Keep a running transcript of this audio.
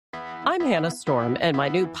I'm Hannah Storm, and my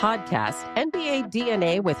new podcast, NBA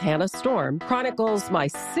DNA with Hannah Storm, chronicles my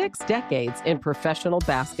 6 decades in professional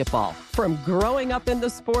basketball. From growing up in the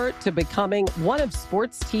sport to becoming one of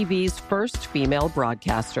sports TV's first female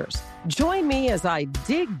broadcasters. Join me as I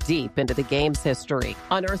dig deep into the game's history,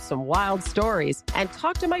 unearth some wild stories, and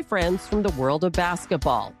talk to my friends from the world of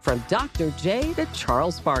basketball, from Dr. J to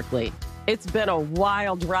Charles Barkley. It's been a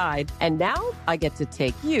wild ride, and now I get to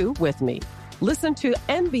take you with me. Listen to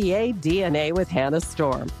NBA DNA with Hannah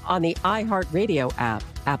Storm on the iHeartRadio app,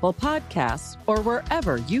 Apple Podcasts, or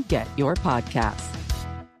wherever you get your podcasts.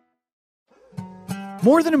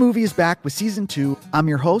 More Than a Movie is back with Season 2. I'm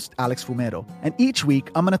your host, Alex Fumero, and each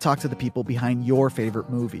week I'm going to talk to the people behind your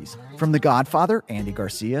favorite movies. From The Godfather, Andy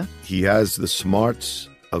Garcia. He has the smarts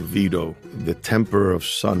of Vito, the temper of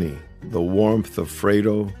Sonny, the warmth of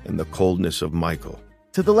Fredo, and the coldness of Michael.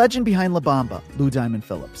 To the legend behind La Bamba, Lou Diamond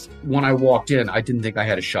Phillips. When I walked in, I didn't think I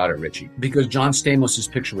had a shot at Richie because John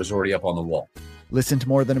Stamos' picture was already up on the wall. Listen to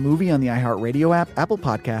More Than a Movie on the iHeartRadio app, Apple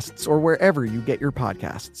Podcasts, or wherever you get your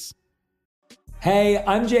podcasts. Hey,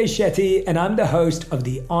 I'm Jay Shetty, and I'm the host of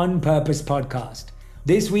the On Purpose podcast.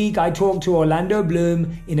 This week, I talked to Orlando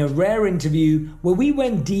Bloom in a rare interview where we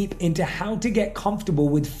went deep into how to get comfortable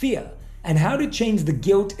with fear and how to change the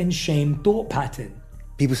guilt and shame thought pattern.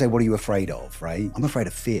 People say, what are you afraid of, right? I'm afraid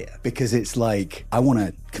of fear because it's like I want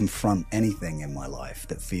to confront anything in my life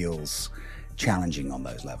that feels challenging on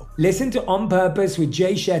those levels. Listen to On Purpose with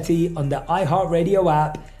Jay Shetty on the iHeartRadio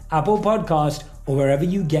app, Apple Podcast, or wherever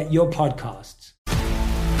you get your podcasts.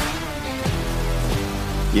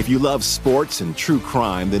 If you love sports and true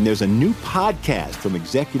crime, then there's a new podcast from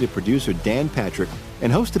executive producer Dan Patrick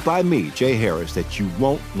and hosted by me, Jay Harris, that you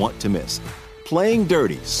won't want to miss. Playing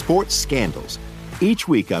Dirty: Sports Scandals. Each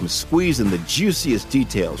week, I'm squeezing the juiciest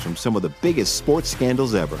details from some of the biggest sports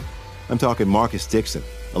scandals ever. I'm talking Marcus Dixon,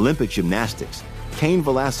 Olympic gymnastics, Cain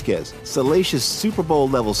Velasquez, salacious Super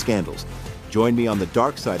Bowl-level scandals. Join me on the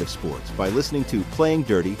dark side of sports by listening to Playing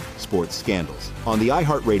Dirty: Sports Scandals on the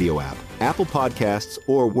iHeartRadio app, Apple Podcasts,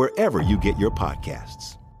 or wherever you get your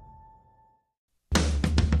podcasts.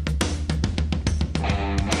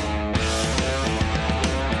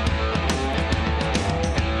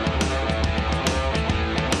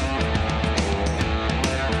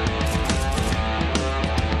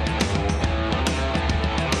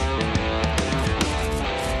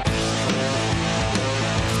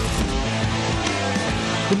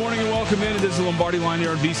 Good morning and welcome in. It is the Lombardi Line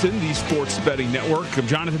here on VSiN, the Sports Betting Network. I'm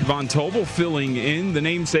Jonathan Von Tobel filling in, the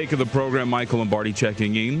namesake of the program, Michael Lombardi,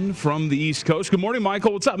 checking in from the East Coast. Good morning,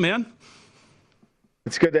 Michael. What's up, man?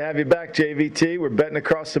 It's good to have you back, JVT. We're betting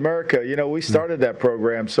across America. You know, we started that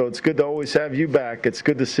program, so it's good to always have you back. It's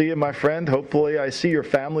good to see you, my friend. Hopefully I see your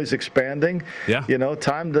family's expanding. Yeah. You know,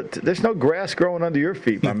 there's no grass growing under your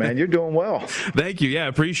feet, my man. You're doing well. Thank you. Yeah, I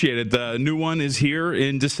appreciate it. The new one is here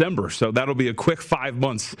in December, so that'll be a quick 5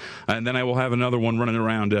 months, and then I will have another one running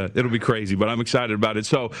around. It'll be crazy, but I'm excited about it.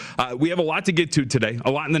 So we have a lot to get to today, a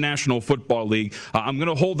lot in the National Football League. I'm going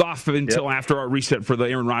to hold off until after our reset for the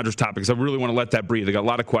Aaron Rodgers topic, because I really want to let that breathe. I got a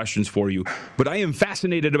lot of questions for you, but I am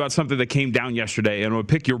fascinated about something that came down yesterday, and I'm going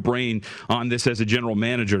to pick your brain on this as a general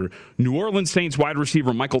manager. New Orleans Saints wide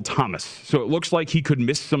receiver Michael Thomas. So it looks like he could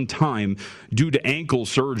miss some time due to ankle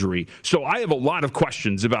surgery. So I have a lot of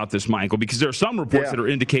questions about this, Michael, because there are some reports that are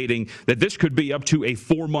indicating that this could be up to a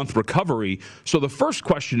 4-month recovery. So the first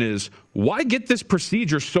question is, why get this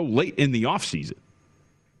procedure so late in the offseason?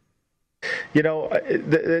 You know,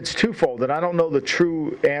 it's twofold, and I don't know the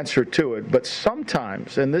true answer to it, but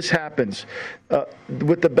sometimes, and this happens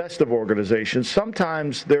with the best of organizations,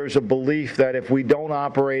 sometimes there's a belief that if we don't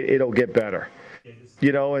operate, it'll get better.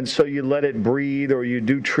 You know, and so you let it breathe or you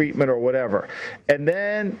do treatment or whatever. And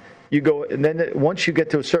then you go, and then once you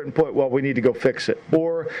get to a certain point, well, we need to go fix it.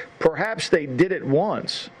 Or perhaps they did it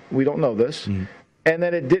once. We don't know this. Mm-hmm. And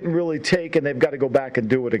then it didn't really take, and they've got to go back and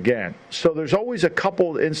do it again. So there's always a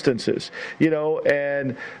couple instances, you know,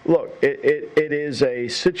 and look, it is a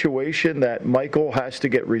situation that Michael has to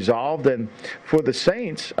get resolved. And for the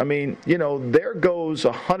Saints, I mean, you know, there goes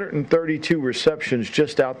 132 receptions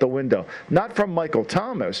just out the window. Not from Michael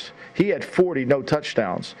Thomas. He had 40, no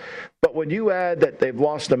touchdowns. But when you add that they've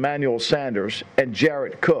lost Emmanuel Sanders and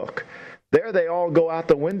Jarrett Cook, There they all go out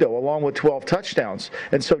the window along with 12 touchdowns.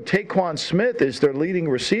 And so Taquan Smith is their leading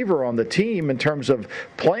receiver on the team in terms of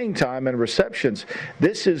playing time and receptions.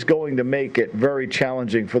 This is going to make it very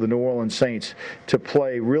challenging for the New Orleans Saints to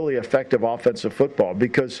play really effective offensive football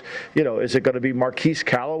because, is it going to be Marquise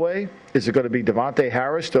Callaway? Is it going to be Devontae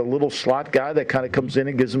Harris, the little slot guy that kind of comes in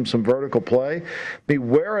and gives them some vertical play? I mean,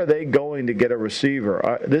 where are they going to get a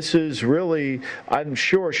receiver? This is really, I'm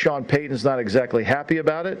sure Sean Payton's not exactly happy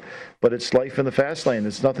about it, but it's life in the fast lane.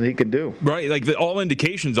 There's nothing he can do. Right. Like all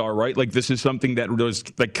indications are, right, like this is something that was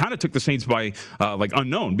like kind of took the Saints by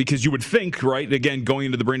unknown because you would think, right, again, going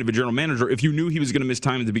into the brain of a general manager, if you knew he was going to miss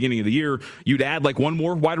time at the beginning of the year, you'd add like one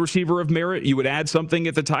more wide receiver of merit. You would add something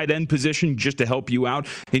at the tight end position just to help you out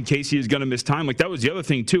in case he is going to miss time. Like that was the other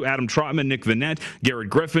thing too. Adam Trotman, Nick Vannett, Garrett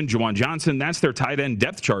Griffin, Juwan Johnson, that's their tight end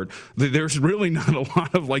depth chart. There's really not a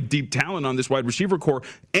lot of like deep talent on this wide receiver core,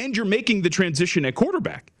 and you're making the transition at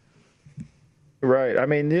quarterback. Right. I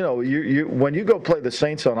mean, you when you go play the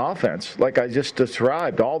Saints on offense, like I just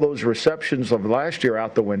described, all those receptions of last year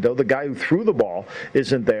out the window, the guy who threw the ball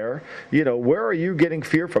isn't there. Where are you getting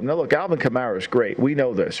fear from? Now, look, Alvin Kamara is great. We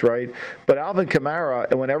know this, right? But Alvin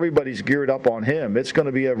Kamara, when everybody's geared up on him, it's going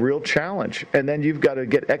to be a real challenge. And then you've got to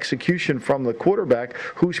get execution from the quarterback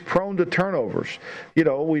who's prone to turnovers.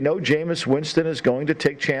 We know Jameis Winston is going to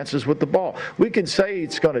take chances with the ball. We can say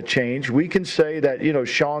it's going to change. We can say that,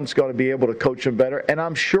 Sean's going to be able to coach him better, and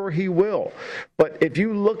I'm sure he will. But if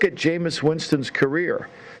you look at Jameis Winston's career,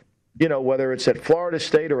 whether it's at Florida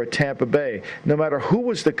State or at Tampa Bay, no matter who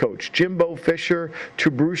was the coach, Jimbo Fisher to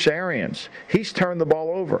Bruce Arians, he's turned the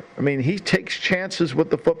ball over. I mean, he takes chances with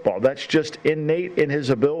the football. That's just innate in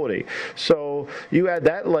his ability. So you add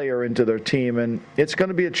that layer into their team, and it's going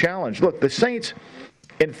to be a challenge. Look, the Saints,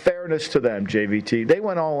 in fairness to them, JVT, they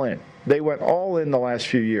went all in. They went all in the last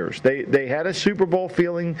few years. They had a Super Bowl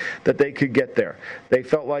feeling that they could get there. They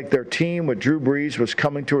felt like their team with Drew Brees was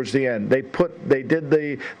coming towards the end. They did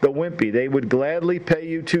the wimpy. They would gladly pay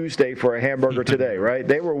you Tuesday for a hamburger today, right?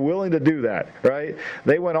 They were willing to do that, right?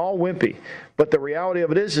 They went all wimpy. But the reality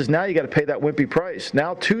of it is now you got to pay that wimpy price.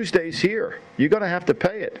 Now Tuesday's here. You're going to have to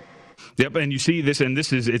pay it. Yep, and you see this, and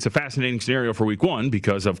it's a fascinating scenario for week one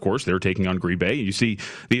because, of course, they're taking on Green Bay. You see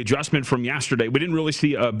the adjustment from yesterday. We didn't really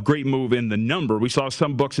see a great move in the number. We saw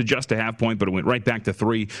some books adjust a half point, but it went right back to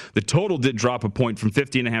 3. The total did drop a point from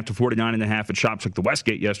 50.5 to 49.5 at shops like the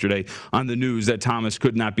Westgate yesterday on the news that Thomas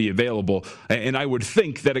could not be available. And I would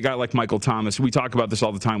think that a guy like Michael Thomas, we talk about this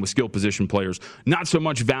all the time with skill position players, not so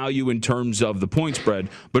much value in terms of the point spread,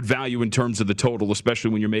 but value in terms of the total, especially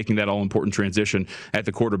when you're making that all-important transition at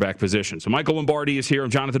the quarterback position. So Michael Lombardi is here. I'm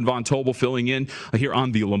Jonathan Von Tobel filling in here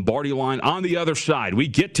on the Lombardi line. On the other side, we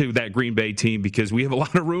get to that Green Bay team because we have a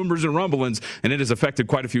lot of rumors and rumblings, and it has affected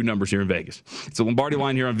quite a few numbers here in Vegas. It's the Lombardi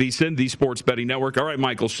line here on VSiN, the Sports Betting Network. All right,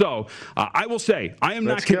 Michael. So I will say I am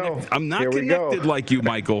not connected. I'm not connected like you,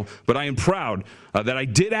 Michael, but I am proud that I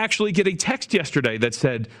did actually get a text yesterday that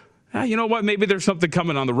said, you know what, maybe there's something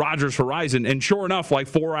coming on the Rodgers horizon. And sure enough, like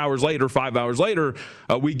 4 hours later, 5 hours later,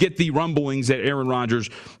 we get the rumblings that Aaron Rodgers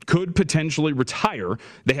could potentially retire.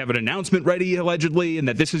 They have an announcement ready, allegedly, and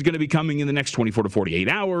that this is going to be coming in the next 24 to 48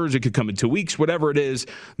 hours. It could come in 2 weeks, whatever it is.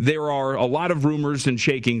 There are a lot of rumors and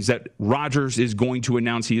shakings that Rodgers is going to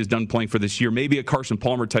announce he is done playing for this year, maybe a Carson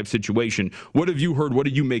Palmer type situation. What have you heard? What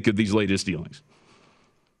do you make of these latest dealings?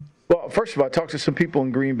 Well, first of all, I talked to some people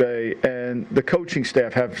in Green Bay, and the coaching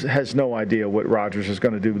staff has no idea what Rodgers is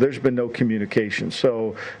going to do. There's been no communication,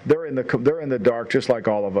 so they're in the dark, just like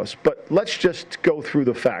all of us. But let's just go through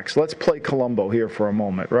the facts. Let's play Columbo here for a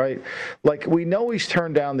moment, right? Like, we know he's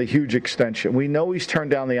turned down the huge extension. We know he's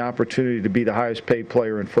turned down the opportunity to be the highest-paid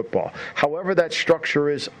player in football. However that structure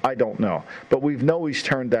is, I don't know. But we know he's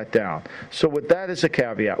turned that down. So with that as a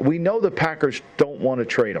caveat, we know the Packers don't want to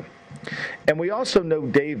trade him. And we also know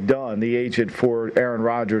Dave Dunn, the agent for Aaron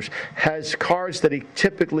Rodgers, has cards that he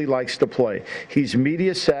typically likes to play. He's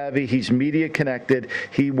media savvy. He's media connected.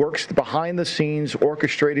 He works behind the scenes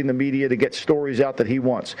orchestrating the media to get stories out that he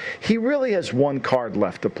wants. He really has one card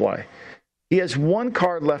left to play. He has one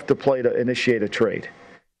card left to play to initiate a trade.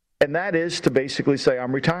 And that is to basically say,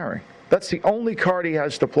 I'm retiring. That's the only card he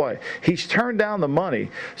has to play. He's turned down the money.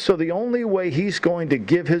 So the only way he's going to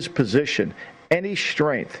give his position any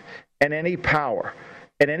strength and any power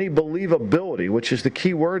and any believability, which is the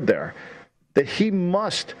key word there, that he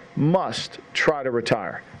must try to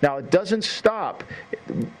retire. Now, it doesn't stop.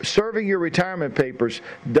 Serving your retirement papers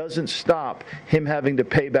doesn't stop him having to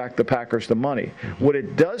pay back the Packers the money. What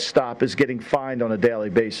it does stop is getting fined on a daily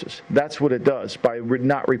basis. That's what it does by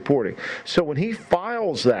not reporting. So when he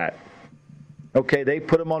files that, Okay, they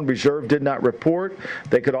put him on reserve, did not report.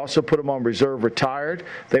 They could also put him on reserve retired.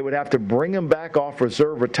 They would have to bring him back off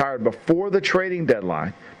reserve retired before the trading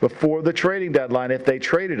deadline if they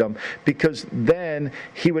traded him, because then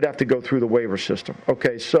he would have to go through the waiver system.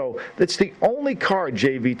 Okay, so it's the only card,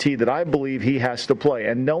 JVT, that I believe he has to play.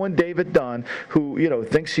 And knowing David Dunn, who,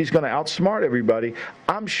 thinks he's going to outsmart everybody,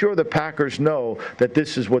 I'm sure the Packers know that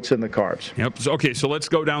this is what's in the cards. Yep. So let's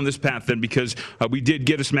go down this path then, because we did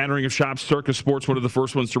get a smattering of shops. Circus Sports, one of the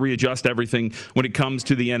first ones to readjust everything when it comes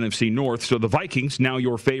to the NFC North. So the Vikings, now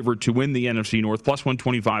your favorite to win the NFC North, plus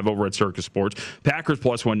 125 over at Circus Sports. Packers,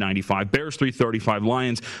 plus 195. Bears, 335.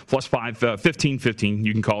 Lions, plus 15.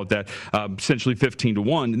 You can call it that. Essentially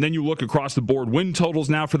 15-1. And then you look across the board. Win totals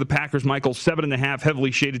now for the Packers, Michael, 7.5,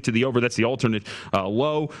 heavily shaded to the over. That's the alternate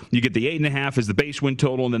low. You get the 8.5 as the base win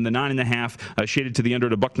total, and then the 9.5 shaded to the under,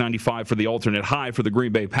 to $1.95 for the alternate high for the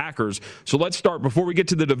Green Bay Packers. So let's start, before we get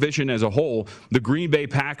to the division as a whole, the Green Bay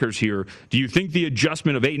Packers here. Do you think the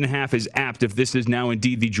adjustment of 8.5 is apt if this is now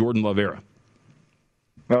indeed the Jordan Love era?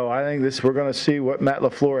 Oh, I think we're going to see what Matt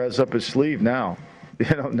LaFleur has up his sleeve now.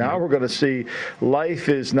 Now we're going to see life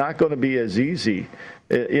is not going to be as easy,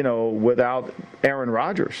 without Aaron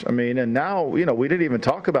Rodgers. I mean, and now, we didn't even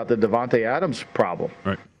talk about the Davante Adams problem.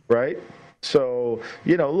 Right? So,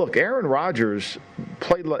 look, Aaron Rodgers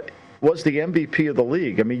was the MVP of the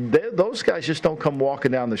league. I mean, those guys just don't come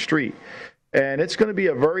walking down the street. And it's going to be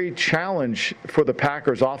a very challenge for the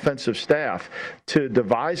Packers offensive staff to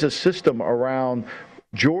devise a system around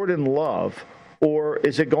Jordan Love, or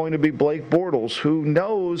is it going to be Blake Bortles, who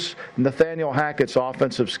knows Nathaniel Hackett's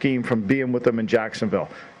offensive scheme from being with them in Jacksonville?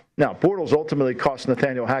 Now, Bortles ultimately cost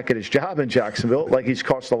Nathaniel Hackett his job in Jacksonville, like he's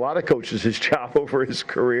cost a lot of coaches his job over his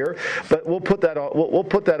career. But we'll put that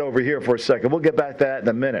over here for a second. We'll get back to that in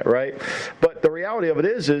a minute, right? But the reality of it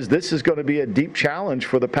is this is going to be a deep challenge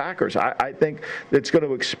for the Packers. I think it's going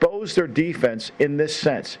to expose their defense in this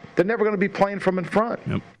sense. They're never going to be playing from in front.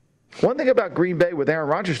 Yep. One thing about Green Bay with Aaron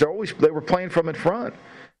Rodgers, they were playing from in front.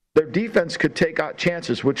 Their defense could take out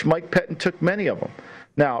chances, which Mike Pettin took many of them.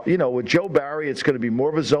 Now, with Joe Barry, it's going to be more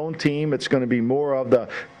of a zone team. It's going to be more of the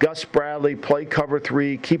Gus Bradley, play cover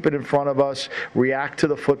 3, keep it in front of us, react to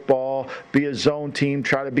the football, be a zone team,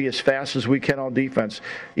 try to be as fast as we can on defense.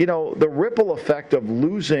 The ripple effect of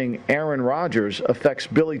losing Aaron Rodgers affects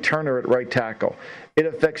Billy Turner at right tackle. It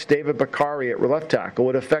affects David Bakari at left tackle.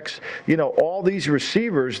 It affects, all these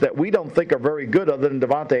receivers that we don't think are very good other than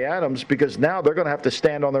Davante Adams, because now they're going to have to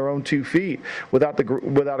stand on their own 2 feet without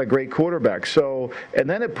a great quarterback. So, and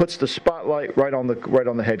then it puts the spotlight right on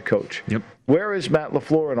the head coach. Yep. Where is Matt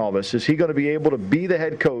LaFleur in all this? Is he going to be able to be the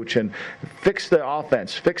head coach and fix the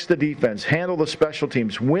offense, fix the defense, handle the special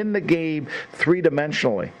teams, win the game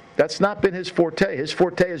 3-dimensionally? That's not been his forte. His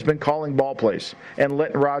forte has been calling ball plays and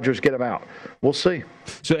letting Rodgers get him out. We'll see.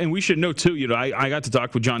 So, and we should know, too, I got to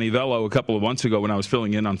talk with Johnny Vello a couple of months ago when I was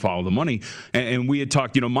filling in on Follow the Money, and we had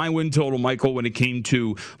talked, my win total, Michael, when it came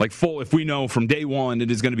to, if we know from day one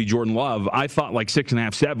it is going to be Jordan Love, I thought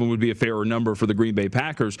 6.5, 7 would be a fairer number for the Green Bay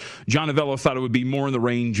Packers. Johnny Vello thought it would be more in the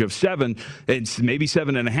range of 7, and maybe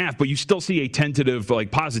 7.5, but you still see a tentative,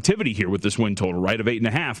 positivity here with this win total, right, of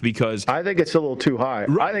 8.5, because... I think it's a little too high.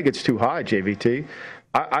 I think it's too high, JVT.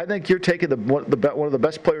 I think you're taking one of the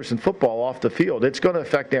best players in football off the field. It's going to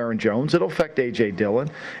affect Aaron Jones. It'll affect A.J.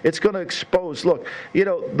 Dillon. It's going to expose. Look,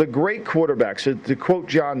 the great quarterbacks, to quote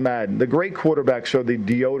John Madden, the great quarterbacks are the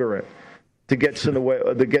deodorant to get in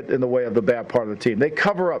the way of the bad part of the team. They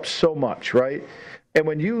cover up so much, right? And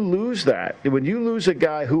when you lose that, when you lose a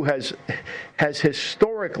guy who has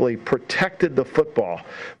historically protected the football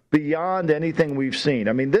beyond anything we've seen.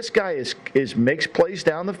 I mean, this guy makes plays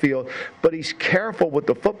down the field, but he's careful with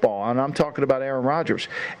the football, and I'm talking about Aaron Rodgers.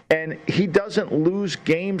 And he doesn't lose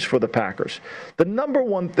games for the Packers. The number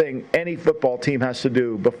one thing any football team has to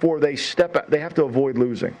do before they step out, they have to avoid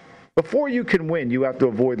losing. Before you can win, you have to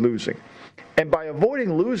avoid losing. And by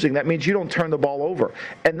avoiding losing, that means you don't turn the ball over.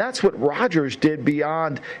 And that's what Rodgers did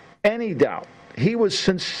beyond any doubt. He was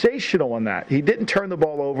sensational in that. He didn't turn the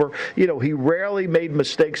ball over. He rarely made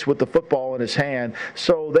mistakes with the football in his hand.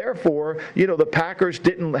 So, therefore, the Packers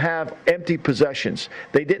didn't have empty possessions.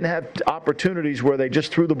 They didn't have opportunities where they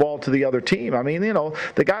just threw the ball to the other team. I mean,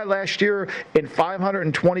 the guy last year in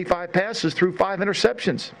 525 passes threw 5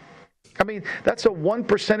 interceptions. I mean, that's a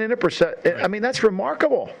 1% I mean, that's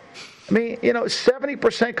remarkable. I mean,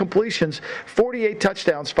 70% completions, 48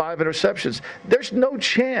 touchdowns, 5 interceptions. There's no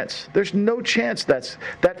chance.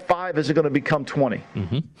 That 5 isn't going to become 20.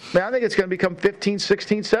 Mm-hmm. I think it's going to become 15,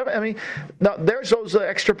 16, 7. I mean, now there's those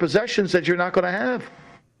extra possessions that you're not going to have.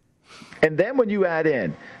 And then when you add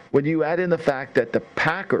in when you add in the fact that the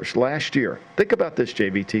Packers last year, think about this,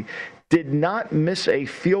 JVT, did not miss a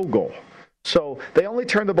field goal. So they only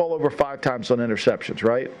turned the ball over 5 times on interceptions,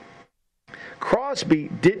 right? Crosby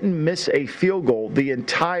didn't miss a field goal the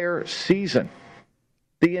entire season.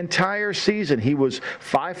 The entire season, he was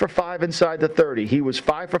 5 for 5 inside the 30. He was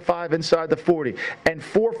 5 for 5 inside the 40, and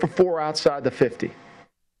 4 for 4 outside the 50.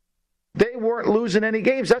 They weren't losing any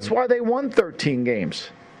games. That's why they won 13 games.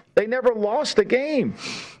 They never lost a game.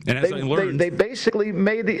 And as I learned, they basically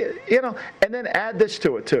made the, and then add this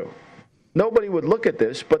to it too. Nobody would look at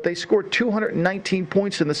this, but they scored 219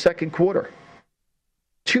 points in the second quarter.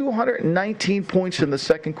 219 points in the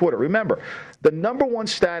second quarter. Remember, the number one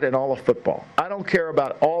stat in all of football, I don't care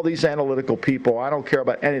about all these analytical people, I don't care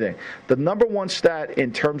about anything. The number one stat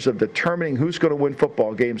in terms of determining who's going to win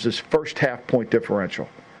football games is first half point differential.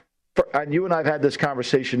 And you and I have had this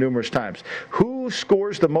conversation numerous times. Who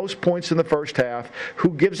scores the most points in the first half?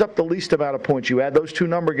 Who gives up the least amount of points? You add those two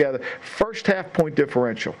numbers together. First half point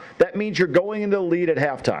differential. That means you're going into the lead at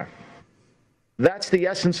halftime. That's the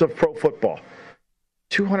essence of pro football.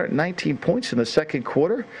 219 points in the second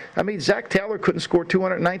quarter? I mean, Zach Taylor couldn't score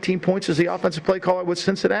 219 points as the offensive play caller with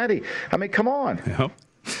Cincinnati. I mean, come on. Yep.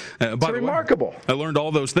 It's remarkable. I learned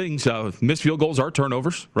all those things. Missed field goals are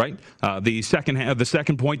turnovers, right? The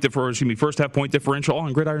first half point differential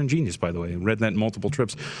on Gridiron Genius, by the way. I read that in multiple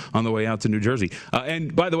trips on the way out to New Jersey.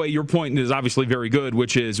 And by the way, your point is obviously very good,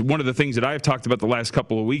 which is one of the things that I've talked about the last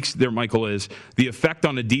couple of weeks there, Michael, is the effect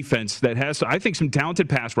on a defense that has, I think, some talented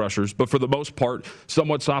pass rushers, but for the most part,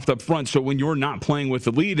 somewhat soft up front. So when you're not playing with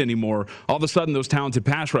the lead anymore, all of a sudden those talented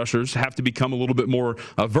pass rushers have to become a little bit more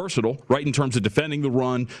versatile, right, in terms of defending the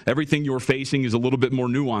run. Everything you're facing is a little bit more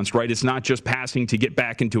nuanced, right? It's not just passing to get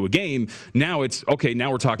back into a game. Now it's, okay,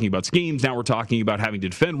 now we're talking about schemes. Now we're talking about having to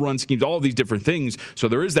defend run schemes, all of these different things. So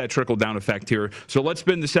there is that trickle-down effect here. So let's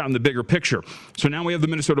spin this out in the bigger picture. So now we have the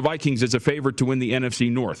Minnesota Vikings as a favorite to win the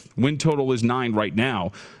NFC North. Win total is 9 right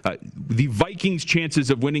now. The Vikings' chances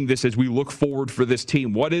of winning this as we look forward for this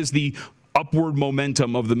team, what is the upward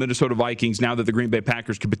momentum of the Minnesota Vikings now that the Green Bay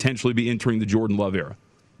Packers could potentially be entering the Jordan Love era?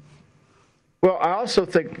 Well, I also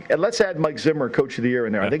think, and let's add Mike Zimmer, Coach of the Year,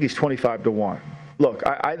 in there. I think he's 25-1. Look,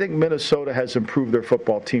 I think Minnesota has improved their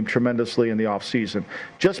football team tremendously in the offseason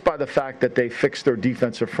just by the fact that they fixed their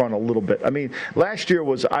defensive front a little bit. I mean, last year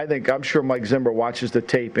was, I'm sure Mike Zimmer watches the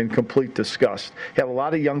tape in complete disgust. He had a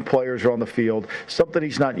lot of young players on the field, something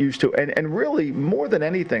he's not used to. And really, more than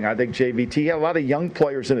anything, I think, JVT, he had a lot of young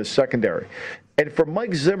players in his secondary. And for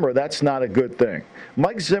Mike Zimmer, that's not a good thing.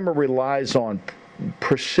 Mike Zimmer relies on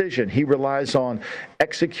precision. He relies on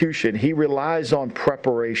execution. He relies on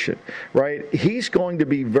preparation, right? He's going to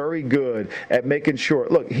be very good at making sure.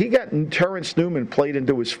 Look, he got Terrence Newman played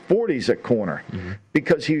into his 40s at corner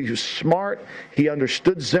because he was smart. He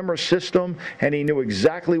understood Zimmer's system, and he knew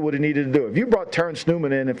exactly what he needed to do. If you brought Terrence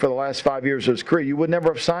Newman in for the last 5 years of his career, you would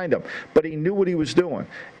never have signed him, but he knew what he was doing.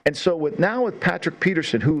 And so with Patrick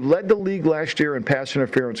Peterson, who led the league last year in pass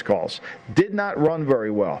interference calls, did not run very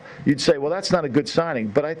well. You'd say, well, that's not a good signing.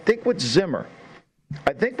 But I think with Zimmer,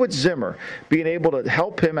 being able to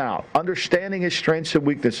help him out, understanding his strengths and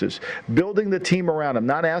weaknesses, building the team around him,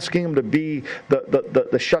 not asking him to be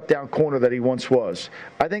the shutdown corner that he once was,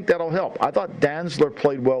 I think that'll help. I thought Dantzler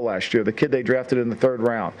played well last year, the kid they drafted in the 3rd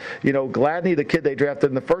round. Gladney, the kid they drafted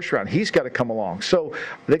in the 1st round, he's got to come along. So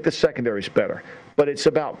I think the secondary's better. But it's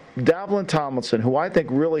about Dalvin Tomlinson, who I think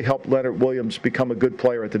really helped Leonard Williams become a good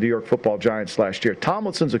player at the New York Football Giants last year.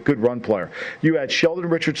 Tomlinson's a good run player. You add Sheldon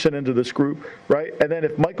Richardson into this group, right? And then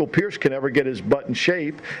if Michael Pierce can ever get his butt in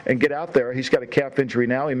shape and get out there, he's got a calf injury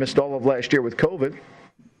now. He missed all of last year with COVID.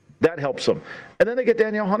 That helps them. And then they get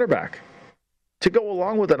Danielle Hunter back to go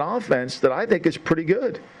along with an offense that I think is pretty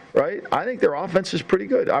good. Right? I think their offense is pretty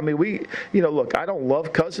good. I mean, look, I don't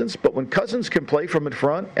love Cousins, but when Cousins can play from in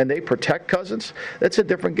front and they protect Cousins, that's a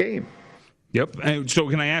different game. Yep. And so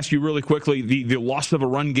can I ask you really quickly, the loss of a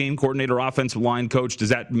run game coordinator, offensive line coach, does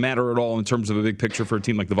that matter at all in terms of a big picture for a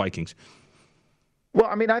team like the Vikings? Well,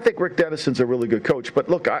 I mean, I think Rick Dennison's a really good coach. But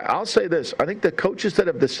look, I'll say this. I think the coaches that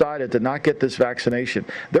have decided to not get this vaccination,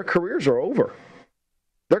 their careers are over.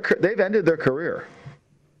 They've ended their career.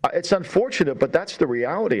 It's unfortunate, but that's the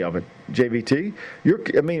reality of it, JVT.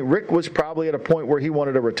 Rick was probably at a point where he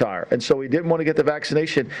wanted to retire, and so he didn't want to get the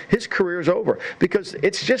vaccination. His career's over because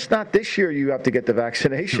it's just not this year you have to get the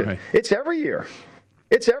vaccination. Right. It's every year.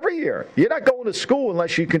 It's every year. You're not going to school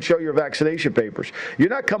unless you can show your vaccination papers. You're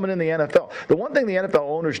not coming in the NFL. The one thing the NFL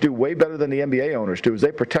owners do way better than the NBA owners do is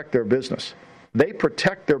they protect their business. They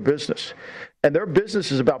protect their business. And their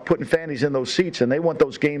business is about putting fannies in those seats, and they want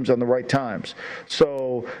those games on the right times.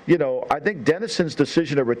 So, I think Dennison's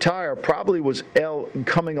decision to retire probably was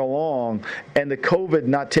coming along, and the COVID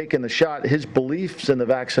not taking the shot, his beliefs in the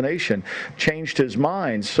vaccination changed his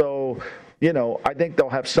mind. So, I think they'll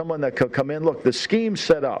have someone that could come in. Look, the scheme's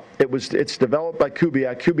set up. It's developed by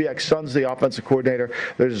Kubiak. Kubiak's son's the offensive coordinator.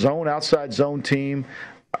 There's outside zone team.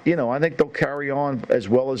 I think they'll carry on as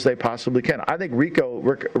well as they possibly can. I think Rick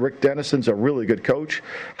Dennison's a really good coach.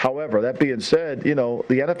 However, that being said, the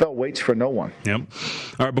NFL waits for no one. Yep.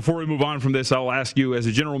 All right, before we move on from this, I'll ask you, as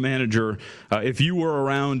a general manager, if you were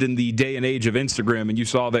around in the day and age of Instagram and you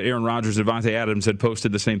saw that Aaron Rodgers and Davante Adams had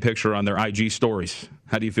posted the same picture on their IG stories,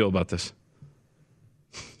 how do you feel about this?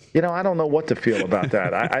 I don't know what to feel about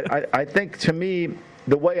that. I think, to me,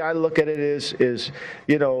 the way I look at it is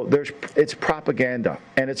it's propaganda,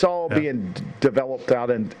 and it's all being developed out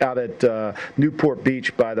at Newport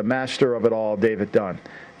Beach by the master of it all, David Dunn.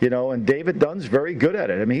 And David Dunn's very good at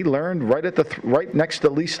it. I mean, he learned right next to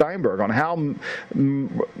Lee Steinberg on how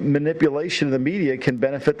manipulation of the media can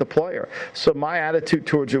benefit the player. So my attitude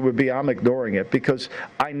towards it would be I'm ignoring it, because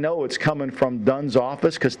I know it's coming from Dunn's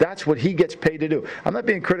office, because that's what he gets paid to do. I'm not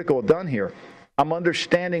being critical of Dunn here. I'm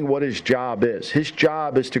understanding what his job is. His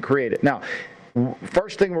job is to create it. Now,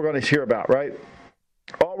 first thing we're going to hear about, right?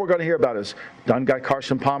 All we're going to hear about is Dunn got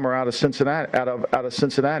Carson Palmer out of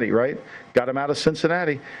Cincinnati, right? Got him out of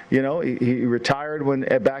Cincinnati. He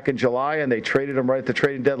retired back in July, and they traded him right at the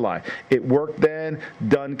trading deadline. It worked then.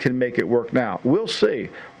 Dunn can make it work now. We'll see.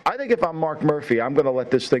 I think if I'm Mark Murphy, I'm going to let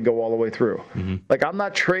this thing go all the way through. Mm-hmm. I'm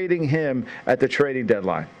not trading him at the trading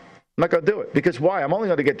deadline. I'm not going to do it. Because why? I'm only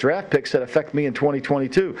going to get draft picks that affect me in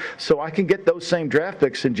 2022. So I can get those same draft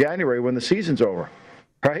picks in January when the season's over.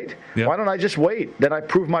 Right? Yep. Why don't I just wait? Then I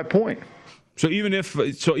prove my point. So even if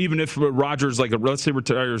Rodgers, let's say,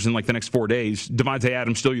 retires in the next 4 days, Davante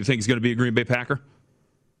Adams still, you think he's going to be a Green Bay Packer?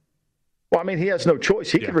 Well, I mean, he has no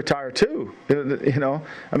choice. He could retire too. And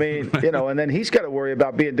then he's got to worry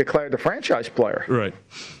about being declared the franchise player. Right.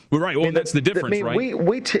 Well, right. Well, that's the difference, right?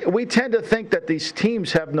 We tend to think that these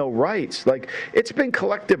teams have no rights. It's been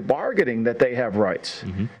collective bargaining that they have rights.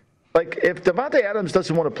 Mm-hmm. If Davante Adams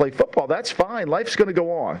doesn't want to play football, that's fine. Life's going to go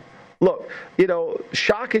on. Look,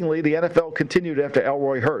 shockingly, the NFL continued after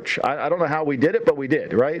Elroy Hirsch. I don't know how we did it, but we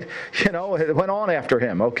did, right? It went on after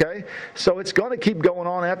him, okay? So it's going to keep going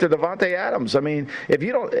on after Davante Adams. I mean, if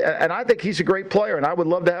you don't, and I think he's a great player, and I would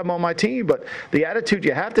love to have him on my team, but the attitude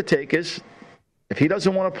you have to take is, if he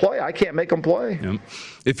doesn't want to play, I can't make him play. Yeah.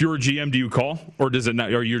 If you're a GM, do you call, or does it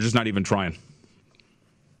not, or you're just not even trying?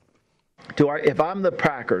 If I'm the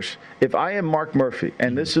Packers, if I am Mark Murphy,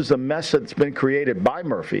 and this is a mess that's been created by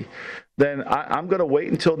Murphy, then I'm going to wait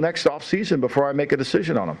until next offseason before I make a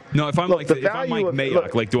decision on him. No, if I'm Mike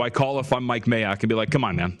Mayock, do I call if I'm Mike Mayock and be like, come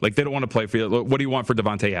on, man. They don't want to play for you. What do you want for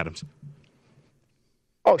Davante Adams?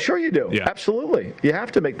 Oh, sure you do. Yeah. Absolutely. You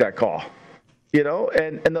have to make that call.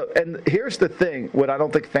 And here's the thing, what I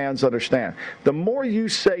don't think fans understand. The more you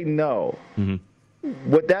say no,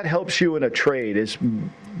 what that helps you in a trade is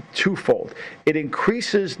twofold. It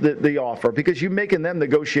increases the offer because you're making them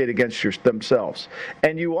negotiate against themselves.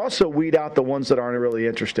 And you also weed out the ones that aren't really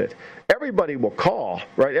interested. Everybody will call,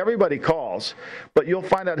 right? Everybody calls, but you'll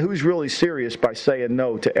find out who's really serious by saying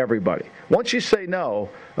no to everybody. Once you say no,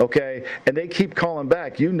 okay, and they keep calling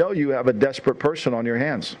back, you have a desperate person on your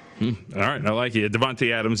hands. All right, I like it.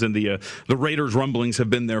 Davante Adams and the Raiders rumblings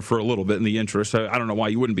have been there for a little bit in the interest. I don't know why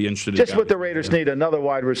you wouldn't be interested in just what the Raiders need, another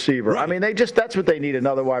wide receiver. Right. I mean, that's what they need,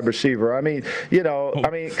 another wide receiver. I mean,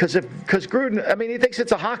 because Gruden, he thinks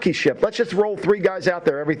it's a hockey ship. Let's just roll three guys out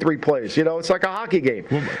there every three plays. It's like a hockey game.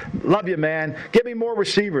 Love you, man. Give me more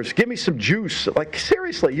receivers. Give me some juice.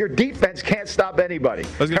 Seriously, your defense can't stop anybody.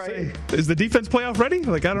 I was going to say, is the defense playoff ready?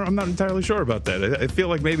 I'm not entirely sure about that. I feel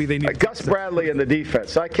like maybe they need Gus Bradley in the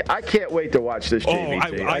defense. I can't wait to watch this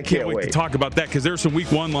JVT. I can't wait to talk about that because there's some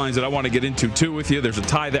week one lines that I want to get into too with you. There's a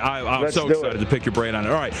tie that I'm so excited to pick your brain on it.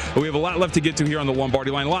 All right, we have a lot left to get to here on the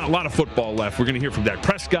Lombardi line. A lot of football left. We're going to hear from Dak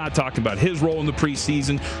Prescott talking about his role in the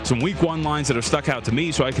preseason. Some week one lines that have stuck out to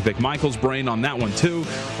me, so I can pick Michael's brain on that one too.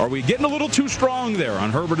 Are we getting a little too strong there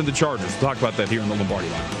on Herbert and the Chargers? We'll talk about that here on the Lombardi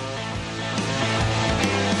line.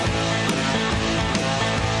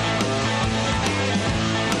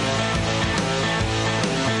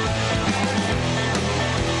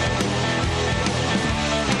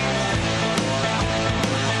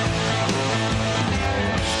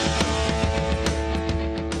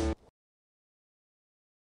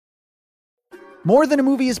 More Than a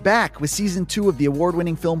Movie is back with Season 2 of the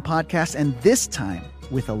award-winning film podcast, and this time,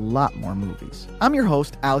 with a lot more movies. I'm your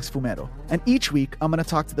host, Alex Fumero, and each week I'm going to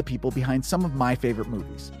talk to the people behind some of my favorite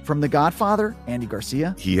movies. From The Godfather, Andy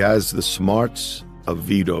Garcia. He has the smarts of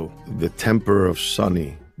Vito, the temper of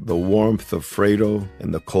Sonny, the warmth of Fredo,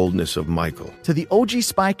 and the coldness of Michael. To the OG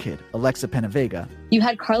Spy Kid, Alexa Penavega. You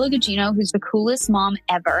had Carla Gugino, who's the coolest mom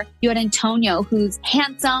ever. You had Antonio, who's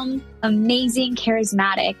handsome, amazing,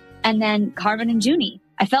 charismatic. And then Carmen and Junie.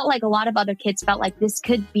 I felt like a lot of other kids felt like this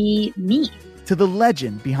could be me. To the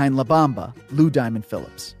legend behind La Bamba, Lou Diamond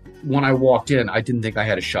Phillips. When I walked in, I didn't think I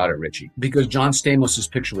had a shot at Richie because John Stamos'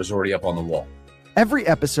 picture was already up on the wall. Every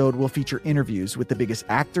episode will feature interviews with the biggest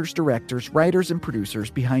actors, directors, writers, and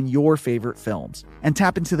producers behind your favorite films and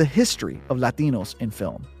tap into the history of Latinos in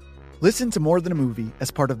film. Listen to More Than a Movie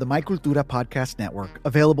as part of the My Cultura Podcast Network,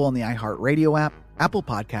 available on the iHeartRadio app, Apple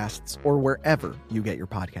Podcasts, or wherever you get your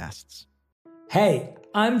podcasts. Hey,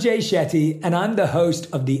 I'm Jay Shetty, and I'm the host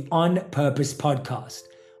of the On Purpose podcast.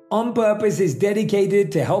 On Purpose is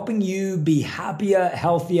dedicated to helping you be happier,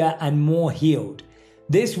 healthier, and more healed.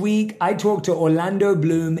 This week, I talked to Orlando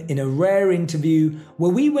Bloom in a rare interview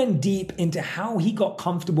where we went deep into how he got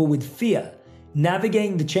comfortable with fear,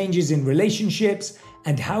 navigating the changes in relationships,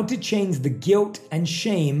 and how to change the guilt and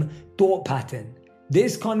shame thought pattern.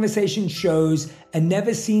 This conversation shows a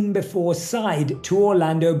never-seen-before side to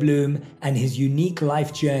Orlando Bloom and his unique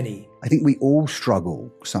life journey. I think we all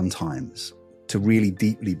struggle sometimes to really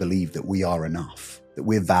deeply believe that we are enough, that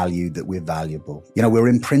we're valued, that we're valuable. You know, we're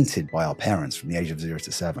imprinted by our parents from the age of 0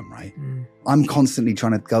 to 7, right? I'm constantly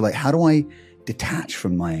trying to go like, how do I detach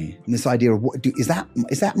from this idea of is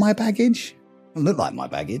that my baggage? It doesn't look like my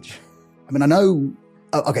baggage. I mean, I know,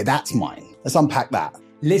 okay, that's mine. Let's unpack that.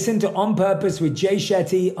 Listen to On Purpose with Jay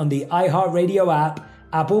Shetty on the iHeartRadio app,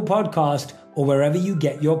 Apple Podcast, or wherever you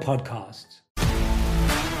get your podcasts.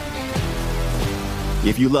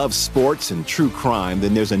 If you love sports and true crime,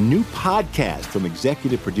 then there's a new podcast from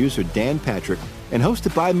executive producer Dan Patrick and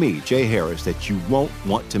hosted by me, Jay Harris, that you won't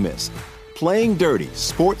want to miss. Playing Dirty: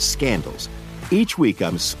 Sports Scandals. Each week,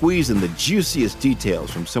 I'm squeezing the juiciest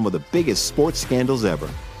details from some of the biggest sports scandals ever.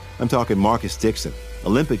 I'm talking Marcus Dixon,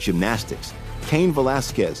 Olympic gymnastics, Cain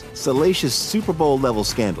Velasquez, salacious Super Bowl-level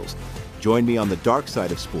scandals. Join me on the dark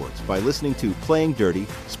side of sports by listening to Playing Dirty: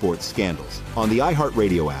 Sports Scandals on the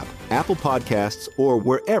iHeartRadio app, Apple Podcasts, or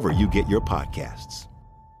wherever you get your podcasts.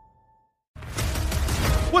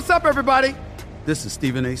 What's up, everybody? This is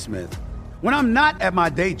Stephen A. Smith. When I'm not at my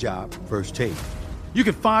day job, First Take, you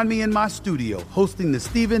can find me in my studio hosting the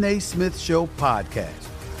Stephen A. Smith Show podcast.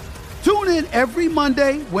 Tune in every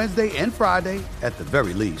Monday, Wednesday, and Friday, at the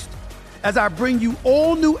very least, as I bring you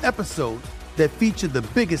all new episodes that feature the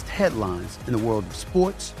biggest headlines in the world of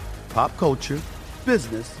sports, pop culture,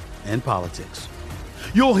 business, and politics.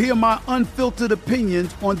 You'll hear my unfiltered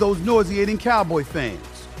opinions on those nauseating Cowboy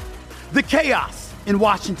fans, the chaos in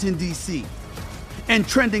Washington, D.C., and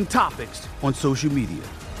trending topics on social media,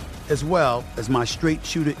 as well as my straight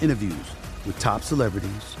shooter interviews with top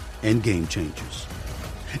celebrities and game changers.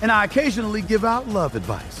 And I occasionally give out love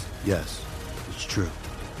advice. Yes, it's true.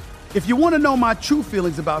 If you want to know my true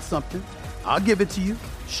feelings about something, I'll give it to you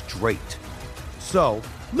straight. So,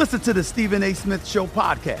 listen to the Stephen A. Smith Show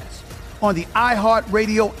podcast on the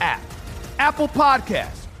iHeartRadio app, Apple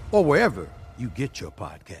Podcasts, or wherever you get your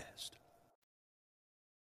podcast.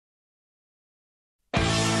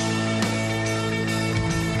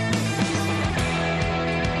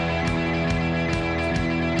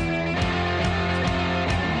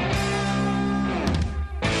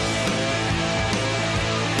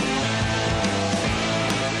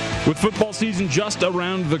 With football season just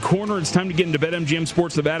around the corner, it's time to get into BetMGM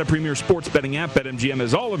Sports Nevada, premier sports betting app. BetMGM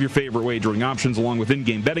has all of your favorite wagering options, along with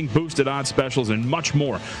in-game betting, boosted odds specials, and much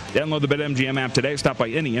more. Download the BetMGM app today. Stop by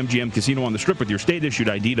any MGM casino on the Strip with your state-issued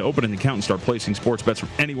ID to open an account and start placing sports bets from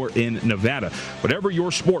anywhere in Nevada. Whatever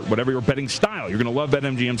your sport, whatever your betting style, you're going to love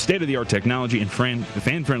BetMGM's state-of-the-art technology and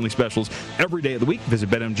fan-friendly specials every day of the week. Visit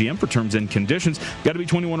BetMGM for terms and conditions. Got to be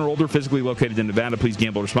 21 or older, physically located in Nevada. Please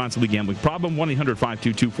gamble responsibly. Gambling problem,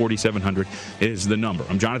 1-800-522-4700 is the number.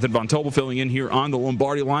 I'm Jonathan Von Tobel filling in here on the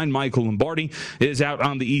Lombardi line. Michael Lombardi is out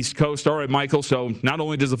on the East Coast. All right, Michael, so not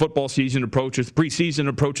only does the football season approach us, preseason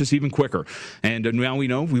approaches even quicker. And now we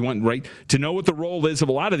know, we want right to know what the role is of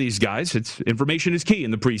a lot of these guys. Information is key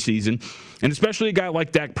in the preseason, and especially a guy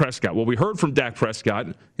like Dak Prescott. Well, we heard from Dak Prescott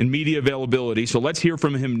in media availability, so let's hear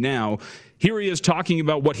from him now. Here he is talking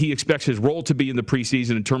about what he expects his role to be in the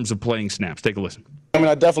preseason in terms of playing snaps. Take a listen. I mean,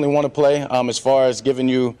 I definitely want to play. As far as giving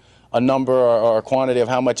you a number or a quantity of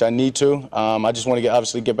how much I need to, I just want to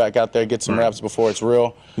obviously get back out there, get some reps before it's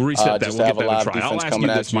real. We'll reset that. Just we'll to have get a that live a try. defense I'll ask you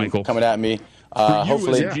this, Michael. coming at me.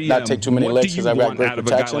 Hopefully GM, not take too many licks because I've got great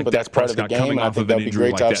protection, like but that's part of the game, and I think that would be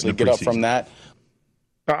great to obviously get up from that.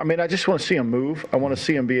 I mean, I just want to see him move. I want to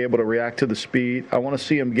see him be able to react to the speed. I want to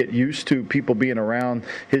see him get used to people being around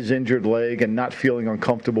his injured leg and not feeling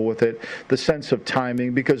uncomfortable with it. The sense of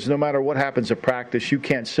timing, because no matter what happens at practice, you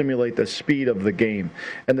can't simulate the speed of the game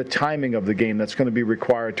and the timing of the game that's going to be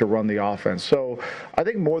required to run the offense. So I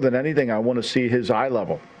think more than anything, I want to see his eye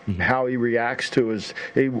level. How he reacts to is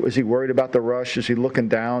he worried about the rush? Is he looking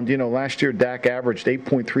down? You know, last year Dak averaged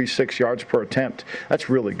 8.36 yards per attempt. That's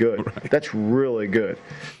really good. Right. That's really good.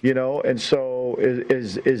 You know, and so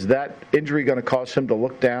is that injury going to cause him to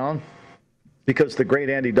look down? Because the great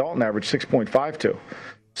Andy Dalton averaged 6.52.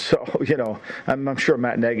 So, you know, I'm sure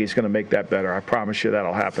Matt Nagy's going to make that better. I promise you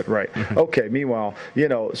that'll happen, right? Okay, meanwhile, you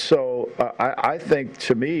know, so I think,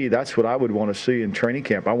 to me, that's what I would want to see in training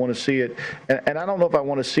camp. I want to see it, and I don't know if I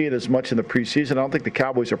want to see it as much in the preseason. I don't think the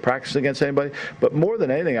Cowboys are practicing against anybody, but more than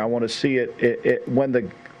anything, I want to see it when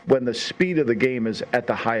the speed of the game is at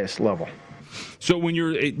the highest level. So when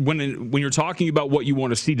you're talking about what you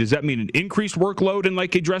want to see, does that mean an increased workload in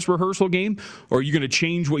like a dress rehearsal game, or are you going to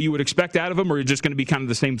change what you would expect out of them, or are you just going to be kind of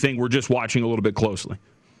the same thing? We're just watching a little bit closely.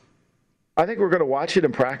 I think we're going to watch it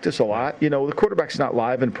in practice a lot. You know, the quarterback's not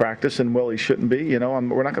live in practice, and well, he shouldn't be. You know,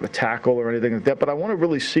 we're not going to tackle or anything like that, but I want to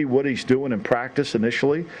really see what he's doing in practice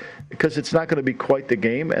initially, because it's not going to be quite the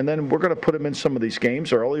game. And then we're going to put him in some of these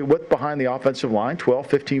games early with behind the offensive line, 12,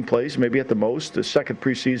 15 plays, maybe at the most, the second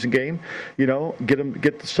preseason game. You know,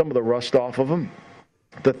 get some of the rust off of him.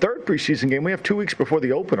 The third preseason game, we have 2 weeks before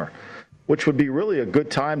the opener, which would be really a good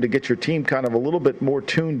time to get your team kind of a little bit more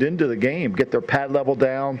tuned into the game, get their pad level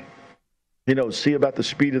down. You know, see about the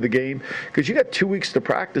speed of the game, because you got 2 weeks to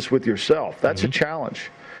practice with yourself. That's a challenge.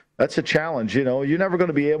 That's a challenge. You know, you're never going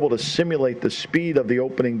to be able to simulate the speed of the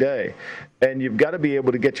opening day, and you've got to be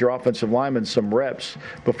able to get your offensive linemen some reps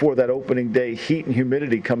before that opening day heat and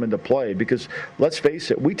humidity come into play. Because let's face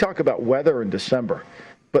it, we talk about weather in December,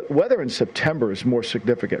 but weather in September is more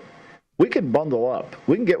significant. We can bundle up.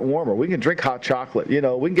 We can get warmer. We can drink hot chocolate. You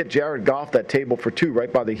know, we can get Jared Goff that table for two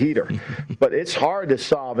right by the heater. But it's hard to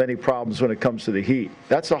solve any problems when it comes to the heat.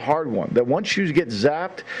 That's a hard one. That once you get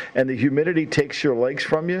zapped and the humidity takes your legs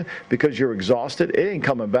from you because you're exhausted, it ain't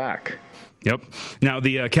coming back. Yep. Now,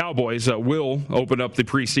 the Cowboys will open up the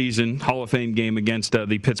preseason Hall of Fame game against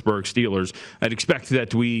the Pittsburgh Steelers. I'd expect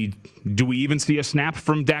that do we even see a snap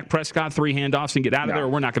from Dak Prescott, 3 handoffs, and get out of there? Or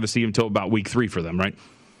we're not going to see him until about week 3 for them, right?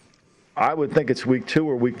 I would think it's week 2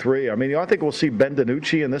 or week 3. I mean, you know, I think we'll see Ben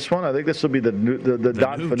DiNucci in this one. I think this will be the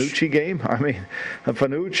Don Fanucci game. I mean,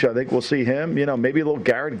 Fanucci, I think we'll see him. You know, maybe a little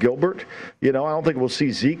Garrett Gilbert. You know, I don't think we'll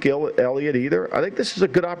see Zeke Elliott either. I think this is a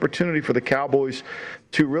good opportunity for the Cowboys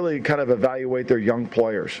to really kind of evaluate their young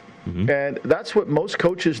players. And that's what most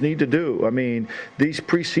coaches need to do. I mean, these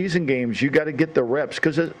preseason games, you got to get the reps.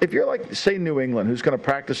 Because if you're like, say, New England, who's going to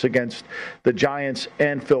practice against the Giants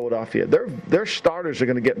and Philadelphia, their starters are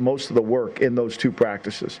going to get most of the work in those 2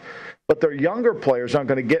 practices. But their younger players aren't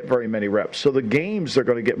going to get very many reps. So the games, they're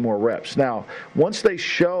going to get more reps. Now, once they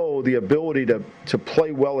show the ability to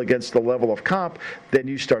play well against the level of comp, then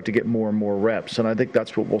you start to get more and more reps. And I think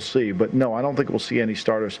that's what we'll see. But no, I don't think we'll see any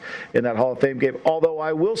starters in that Hall of Fame game. Although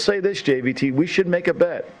I will say this, JVT, we should make a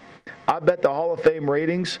bet. I bet the Hall of Fame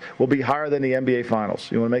ratings will be higher than the NBA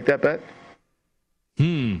Finals. You want to make that bet?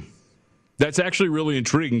 That's actually really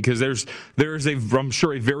intriguing, because there's I'm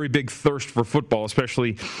sure, a very big thirst for football,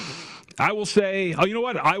 especially. I will say, you know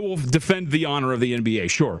what? I will defend the honor of the NBA.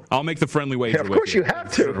 Sure. I'll make the friendly wager. Yeah, of course you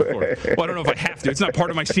have to. Well, I don't know if I have to. It's not part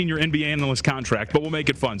of my senior NBA analyst contract, but we'll make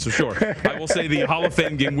it fun. So, sure. I will say the Hall of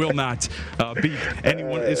Fame game will not beat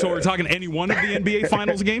anyone. So, we're talking any one of the NBA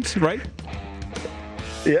Finals games, right?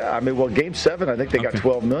 Yeah, I mean, well, Game 7, I think they got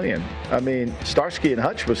 $12 million. I mean, Starsky and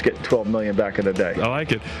Hutch was getting $12 million back in the day. I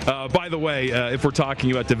like it. By the way, if we're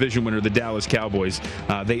talking about division winner, the Dallas Cowboys,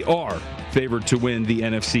 they are favored to win the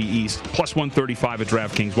NFC East, plus 135 at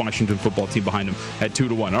DraftKings. Washington football team behind them at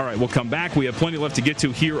 2-1. All right, we'll come back. We have plenty left to get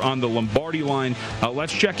to here on the Lombardi line.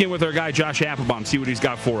 Let's check in with our guy, Josh Applebaum, see what he's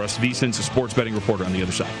got for us. VSiN's sports betting reporter on the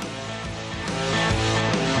other side.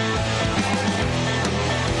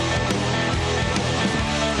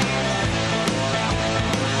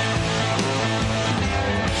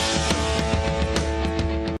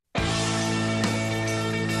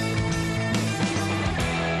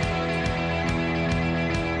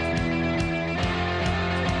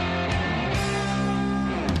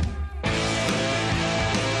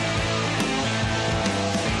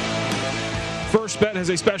 First Bet has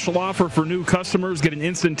a special offer for new customers. Get an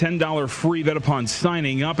instant $10 free bet upon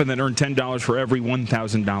signing up and then earn $10 for every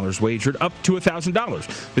 $1,000 wagered, up to $1,000.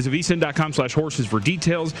 Visit vsin.com/horses for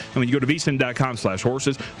details. And when you go to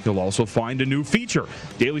vsin.com/horses, you'll also find a new feature,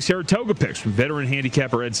 Daily Saratoga Picks from veteran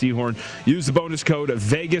handicapper Ed Seahorn. Use the bonus code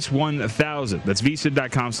VEGAS1000. That's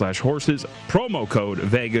vsin.com/horses, promo code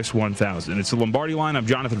VEGAS1000. It's the Lombardi line. I'm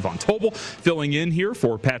Jonathan Von Tobel, filling in here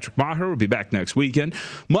for Patrick Maher. We'll be back next weekend.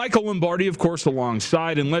 Michael Lombardi, of course,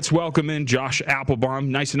 alongside. And let's welcome in Josh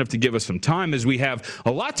Applebaum, nice enough to give us some time as we have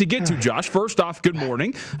a lot to get to, Josh. First off, good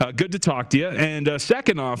morning. Good to talk to you. And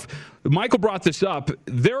second off, Michael brought this up.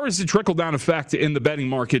 There is a trickle-down effect in the betting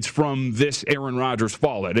markets from this Aaron Rodgers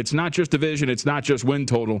fallout. It's not just division. It's not just win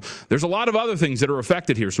total. There's a lot of other things that are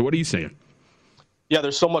affected here. So what are you saying? Yeah,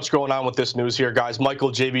 there's so much going on with this news here, guys.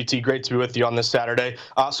 Michael, JVT, great to be with you on this Saturday.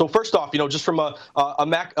 So first off, just from a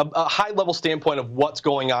high-level standpoint of what's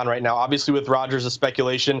going on right now, obviously with Rodgers, the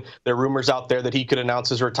speculation, there are rumors out there that he could announce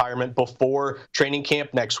his retirement before training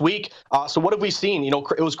camp next week. So what have we seen?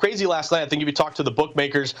 It was crazy last night. I think if you talk to the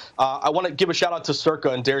bookmakers, I want to give a shout-out to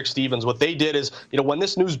Circa and Derek Stevens. What they did is, when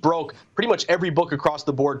this news broke, pretty much every book across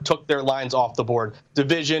the board took their lines off the board.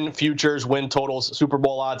 Division, futures, win totals, Super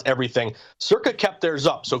Bowl odds, everything. Circa kept theirs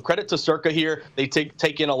up. So credit to Circa here. They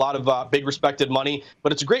take in a lot of big respected money.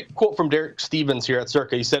 But it's a great quote from Derek Stevens here at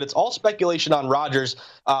Circa. He said, "It's all speculation on Rodgers,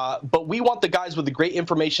 but we want the guys with the great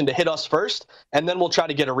information to hit us first, and then we'll try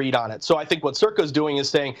to get a read on it." So I think what Circa is doing is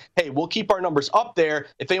saying, hey, we'll keep our numbers up there.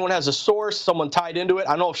 If anyone has a source, someone tied into it,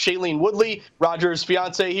 I don't know if Shailene Woodley, Rodgers'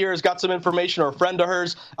 fiance here, has got some information, or a friend of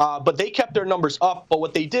hers, but they kept their numbers up. But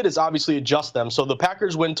what they did is obviously adjust them. So the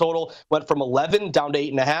Packers win total went from 11 down to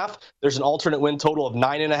 8.5. There's an alternate win total of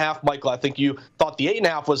 9.5. Michael, I think you thought the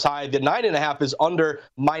 8.5 was high. The 9.5 is under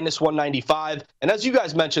 -195. And as you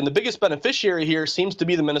guys mentioned, the biggest beneficiary here seems to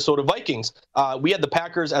be the Minnesota Vikings. We had the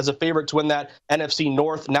Packers as a favorite to win that NFC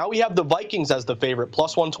North. Now we have the Vikings as the favorite,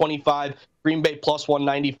 +125. Green Bay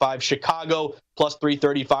 +195, Chicago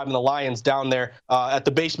 +335, and the Lions down there at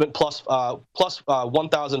the basement plus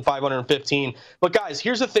 1,515. But guys,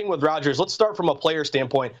 here's the thing with Rodgers. Let's start from a player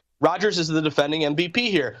standpoint. Rodgers is the defending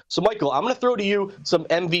MVP here. So, Michael, I'm going to throw to you some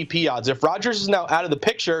MVP odds. If Rodgers is now out of the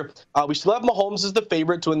picture, we still have Mahomes as the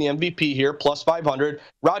favorite to win the MVP here, +500.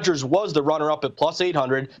 Rodgers was the runner-up at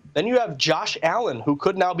 +800. Then you have Josh Allen, who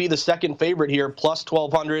could now be the second favorite here,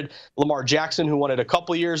 +1,200. Lamar Jackson, who won it a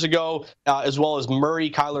couple years ago, as well as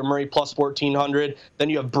Kyler Murray, +1,400. Then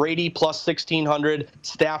you have Brady, +1,600.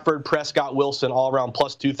 Stafford, Prescott, Wilson, all around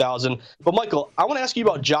 +2,000. But, Michael, I want to ask you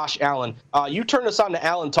about Josh Allen. You turned us on to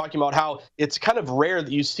Allen talking about how it's kind of rare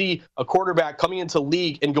that you see a quarterback coming into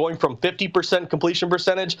league and going from 50% completion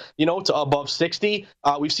percentage, to above 60.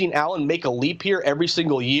 We've seen Allen make a leap here every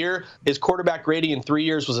single year. His quarterback rating in 3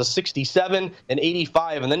 years was a 67, an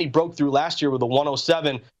 85, and then he broke through last year with a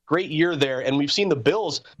 107. Great year there, and we've seen the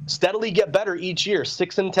Bills steadily get better each year.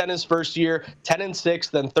 6-10 his first year, 10-6,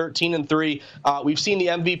 then 13-3. We've seen the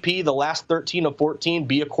MVP the last 13 of 14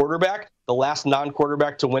 be a quarterback. The last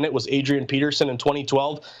non-quarterback to win it was Adrian Peterson in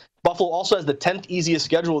 2012. Buffalo also has the 10th easiest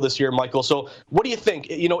schedule this year, Michael. So what do you think?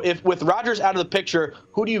 If with Rodgers out of the picture,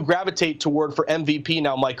 who do you gravitate toward for MVP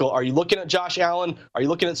now, Michael? Are you looking at Josh Allen? Are you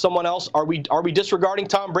looking at someone else? Are we disregarding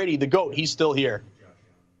Tom Brady, the GOAT? He's still here.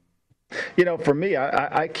 For me,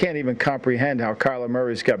 I can't even comprehend how Kyler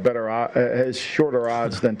Murray's got has shorter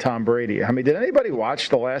odds than Tom Brady. I mean, did anybody watch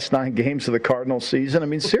the last 9 games of the Cardinals season? I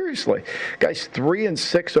mean, seriously. Guy's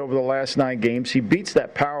 3-6 over the last 9 games. He beats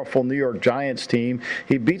that powerful New York Giants team.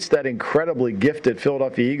 He beats that incredibly gifted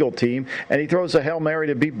Philadelphia Eagle team, and he throws a Hail Mary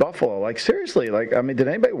to beat Buffalo. Like, seriously, did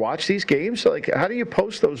anybody watch these games? How do you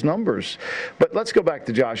post those numbers? But let's go back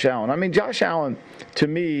to Josh Allen. I mean, Josh Allen, to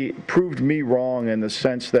me, proved me wrong in the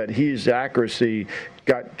sense that his accuracy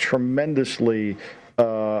got tremendously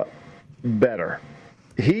better.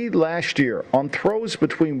 He last year on throws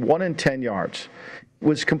between 1 and 10 yards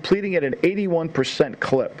was completing at an 81%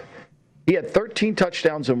 clip. He had 13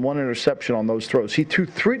 touchdowns and 1 interception on those throws. He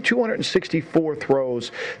threw 264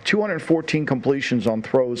 throws, 214 completions on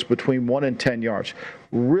throws between 1 and 10 yards.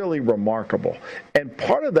 Really remarkable. And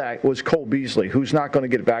part of that was Cole Beasley, who's not going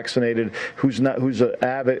to get vaccinated, who's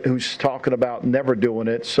talking about never doing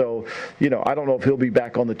it. So, I don't know if he'll be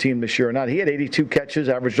back on the team this year or not. He had 82 catches,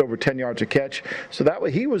 averaged over 10 yards a catch. So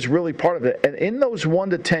he was really part of it. And in those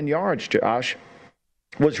 1 to 10 yards, Josh,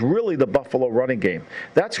 was really the Buffalo running game.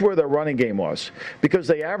 That's where their running game was, because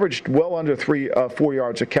they averaged well under 4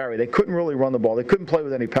 yards a carry. They couldn't really run the ball. They couldn't play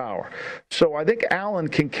with any power. So I think Allen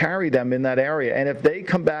can carry them in that area. And if they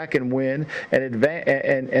come back and win and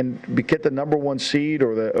get the number 1 seed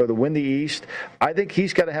or the win the East, I think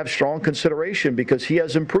he's got to have strong consideration because he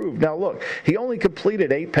has improved. Now look, he only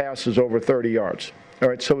completed 8 passes over 30 yards. All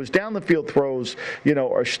right, so his down the field throws,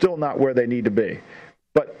 are still not where they need to be.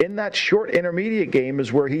 But in that short intermediate game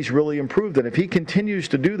is where he's really improved. And if he continues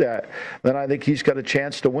to do that, then I think he's got a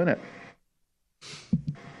chance to win it.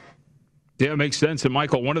 Yeah, it makes sense. And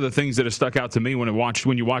Michael, one of the things that has stuck out to me when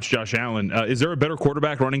you watch Josh Allen, is there a better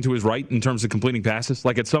quarterback running to his right in terms of completing passes?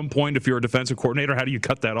 Like at some point, if you're a defensive coordinator, how do you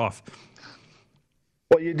cut that off?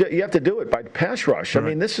 Well, you have to do it by pass rush. Right.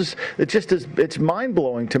 I mean, it's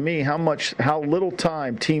mind-blowing to me how little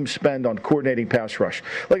time teams spend on coordinating pass rush.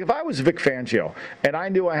 Like if I was Vic Fangio and I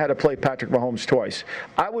knew I had to play Patrick Mahomes twice,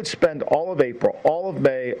 I would spend all of April, all of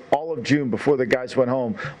May, all of June before the guys went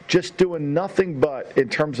home just doing nothing but, in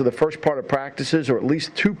terms of the first part of practices, or at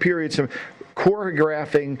least 2 periods of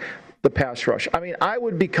choreographing the pass rush. I mean, I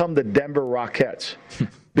would become the Denver Rockettes.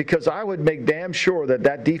 Because I would make damn sure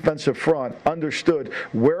that defensive front understood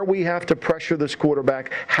where we have to pressure this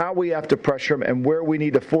quarterback, how we have to pressure him, and where we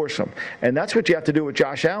need to force him. And that's what you have to do with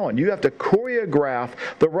Josh Allen. You have to choreograph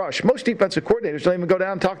the rush. Most defensive coordinators don't even go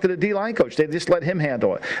down and talk to the D-line coach. They just let him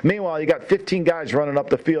handle it. Meanwhile, you got 15 guys running up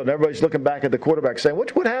the field, and everybody's looking back at the quarterback saying,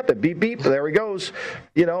 what happened? Beep, beep. There he goes.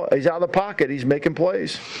 He's out of the pocket. He's making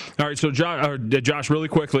plays. All right, so Josh, really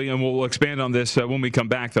quickly, and we'll expand on this when we come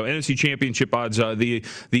back, though. NFC Championship odds,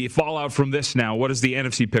 the fallout from this now, what does the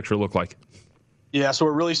NFC picture look like? Yeah, so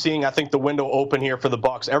we're really seeing, I think, the window open here for the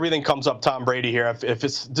Bucs. Everything comes up Tom Brady here. If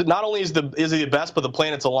it's not only is he the best, but the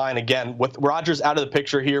planets align again. With Rodgers out of the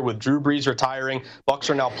picture here, with Drew Brees retiring, Bucs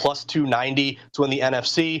are now plus 290 to win the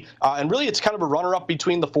NFC. And really, it's kind of a runner-up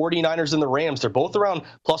between the 49ers and the Rams. They're both around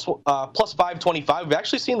plus 525. We've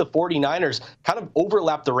actually seen the 49ers kind of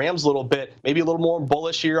overlap the Rams a little bit, maybe a little more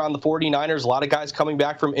bullish here on the 49ers. A lot of guys coming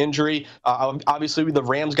back from injury. Obviously, the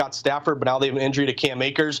Rams got Stafford, but now they have an injury to Cam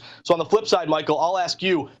Akers. So on the flip side, Michael, I'll ask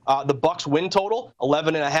you, the Bucs win total,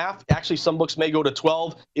 11.5. Actually, some books may go to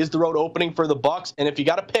 12. Is the road opening for the Bucs? And if you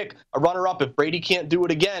got to pick a runner-up, if Brady can't do it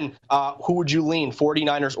again, who would you lean,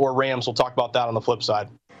 49ers or Rams? We'll talk about that on the flip side.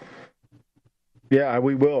 Yeah,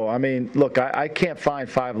 we will. I mean, look, I can't find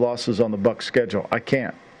 5 losses on the Bucs schedule. I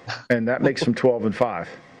can't. And that makes them 12-5.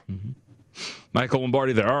 Mm-hmm. Michael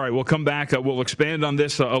Lombardi there. All right, we'll come back. We'll expand on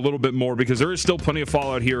this a little bit more because there is still plenty of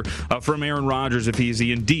fallout here from Aaron Rodgers if he's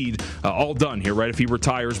indeed all done here, right? If he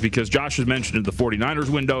retires, because Josh has mentioned the 49ers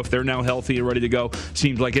window, if they're now healthy and ready to go,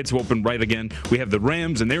 seems like it's open right again. We have the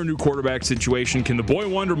Rams and their new quarterback situation. Can the boy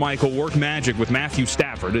wonder, Michael, work magic with Matthew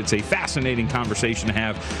Stafford? It's a fascinating conversation to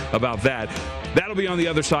have about that. That'll be on the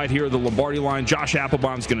other side here of the Lombardi line. Josh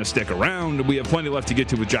Applebaum's going to stick around. We have plenty left to get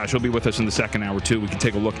to with Josh. He'll be with us in the second hour, too. We can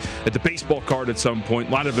take a look at the baseball card at some point.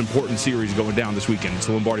 A lot of important series going down this weekend. It's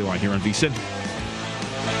the Lombardi line here on VSiN.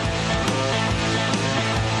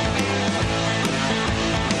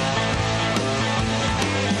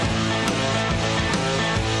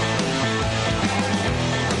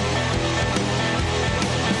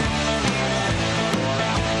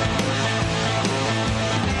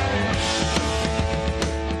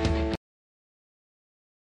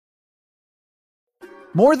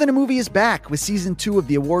 More Than a Movie is back with Season 2 of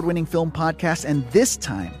the award-winning film podcast, and this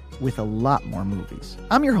time with a lot more movies.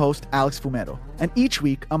 I'm your host, Alex Fumero, and each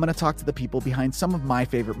week I'm going to talk to the people behind some of my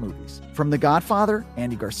favorite movies. From The Godfather,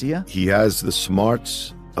 Andy Garcia. He has the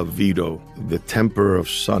smarts of Vito, the temper of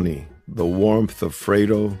Sonny, the warmth of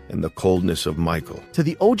Fredo, and the coldness of Michael. To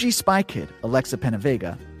the OG Spy Kid, Alexa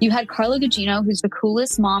Penavega. You had Carla Gugino, who's the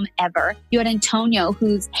coolest mom ever. You had Antonio,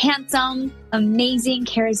 who's handsome, amazing,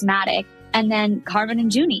 charismatic. And then Carvin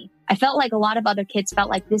and Junie. I felt like a lot of other kids felt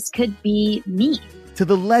like this could be me. To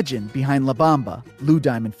the legend behind La Bamba, Lou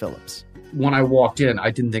Diamond Phillips. When I walked in, I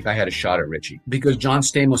didn't think I had a shot at Richie because John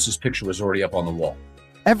Stamos' picture was already up on the wall.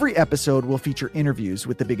 Every episode will feature interviews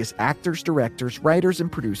with the biggest actors, directors, writers, and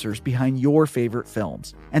producers behind your favorite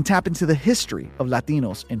films and tap into the history of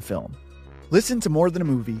Latinos in film. Listen to More Than a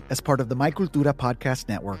Movie as part of the My Cultura Podcast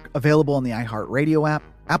Network, available on the iHeartRadio app,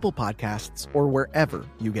 Apple Podcasts, or wherever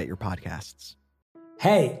you get your podcasts.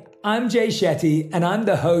 Hey, I'm Jay Shetty, and I'm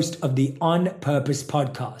the host of the On Purpose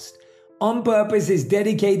podcast. On Purpose is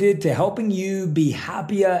dedicated to helping you be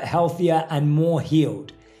happier, healthier, and more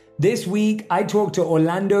healed. This week, I talked to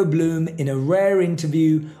Orlando Bloom in a rare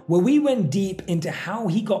interview where we went deep into how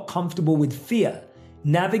he got comfortable with fear,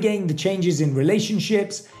 navigating the changes in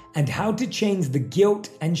relationships, and how to change the guilt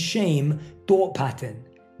and shame thought pattern.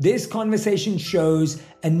 This conversation shows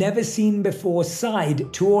a never-seen-before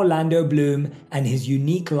side to Orlando Bloom and his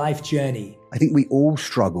unique life journey. I think we all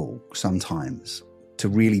struggle sometimes to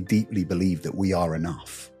really deeply believe that we are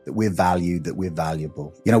enough, that we're valued, that we're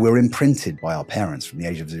valuable. You know, we're imprinted by our parents from the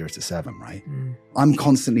age of 0 to 7, right? I'm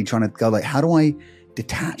constantly trying to go like, how do I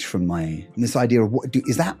detach from this idea of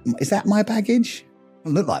is that my baggage? It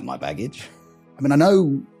doesn't look like my baggage. I mean, I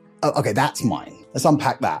know, okay, that's mine. Let's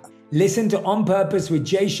unpack that. Listen to On Purpose with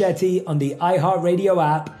Jay Shetty on the iHeartRadio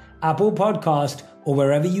app, Apple Podcast, or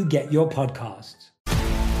wherever you get your podcasts.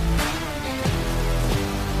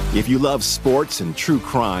 If you love sports and true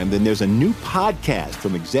crime, then there's a new podcast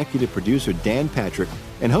from executive producer Dan Patrick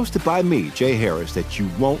and hosted by me, Jay Harris, that you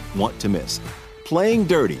won't want to miss. Playing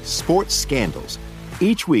Dirty: Sports Scandals.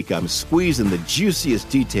 Each week, I'm squeezing the juiciest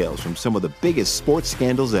details from some of the biggest sports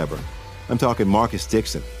scandals ever. I'm talking Marcus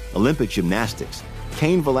Dixon, Olympic gymnastics,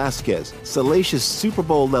 Cain Velasquez, salacious Super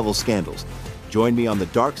Bowl-level scandals. Join me on the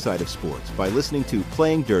dark side of sports by listening to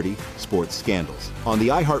Playing Dirty: Sports Scandals on the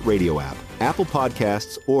iHeartRadio app, Apple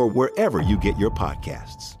Podcasts, or wherever you get your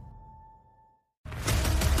podcasts.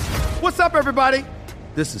 What's up, everybody?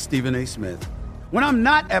 This is Stephen A. Smith. When I'm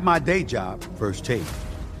not at my day job, First Take,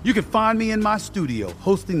 you can find me in my studio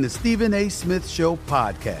hosting the Stephen A. Smith Show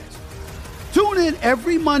podcast. Tune in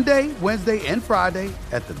every Monday, Wednesday, and Friday,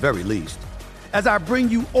 at the very least, as I bring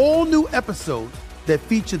you all new episodes that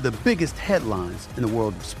feature the biggest headlines in the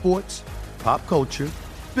world of sports, pop culture,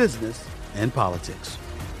 business, and politics.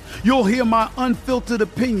 You'll hear my unfiltered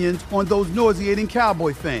opinions on those nauseating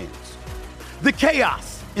Cowboy fans, the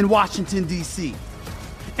chaos in Washington, D.C.,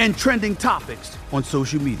 and trending topics on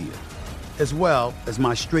social media, as well as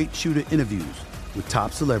my straight shooter interviews with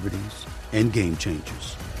top celebrities and game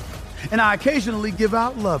changers. And I occasionally give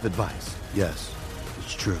out love advice. Yes,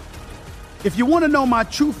 it's true. If you want to know my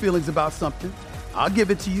true feelings about something, I'll give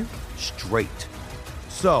it to you straight.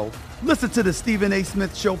 So listen to the Stephen A.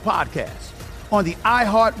 Smith Show podcast on the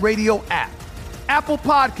iHeartRadio app, Apple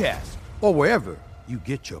Podcasts, or wherever you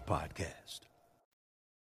get your podcast.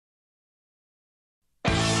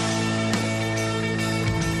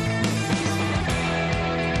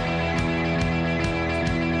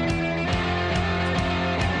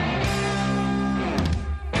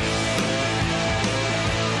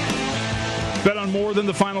 Bet on more than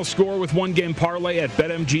the final score with One Game Parlay at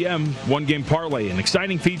BetMGM. One Game Parlay, an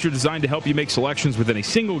exciting feature designed to help you make selections within a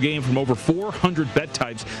single game from over 400 bet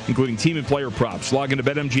types, including team and player props. Log into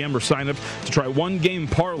BetMGM or sign up to try One Game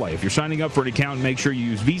Parlay. If you're signing up for an account, make sure you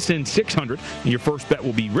use VSIN 600, and your first bet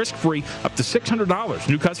will be risk-free up to $600.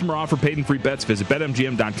 New customer offer, paid and free bets. Visit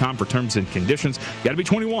BetMGM.com for terms and conditions. Got to be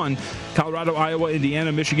 21. Colorado, Iowa,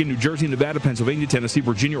 Indiana, Michigan, New Jersey, Nevada, Pennsylvania, Tennessee,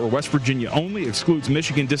 Virginia, or West Virginia only. Excludes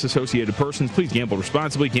Michigan disassociated persons. Please gamble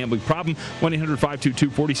responsibly. Gambling problem,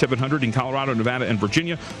 1-800-522-4700 in Colorado, Nevada, and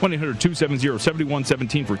Virginia.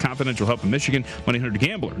 1-800-270-7117 for confidential help in Michigan.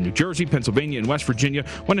 1-800-GAMBLER, New Jersey, Pennsylvania, and West Virginia.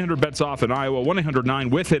 1-800-BETS-OFF in Iowa.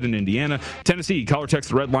 1-800-9-WITH-IT in Indiana. Tennessee, call or text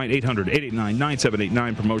the red line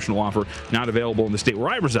 800-889-9789. Promotional offer not available in the state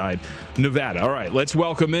where I reside, Nevada. All right, let's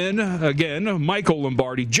welcome in again Michael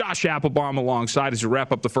Lombardi, Josh Applebaum alongside as we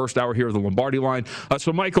wrap up the first hour here of the Lombardi line.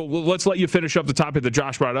 So, Michael, let's let you finish up the topic that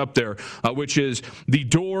Josh brought up there, which is the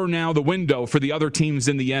door, now the window for the other teams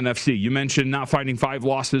in the NFC. You mentioned not finding 5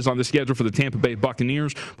 losses on the schedule for the Tampa Bay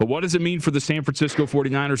Buccaneers, but what does it mean for the San Francisco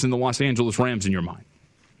 49ers and the Los Angeles Rams in your mind?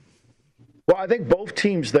 Well, I think both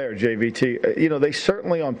teams there, JVT, they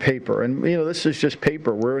certainly on paper, and, this is just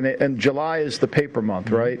paper. We're in it, and July is the paper month,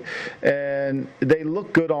 right? And they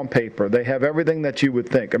look good on paper. They have everything that you would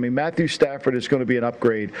think. I mean, Matthew Stafford is going to be an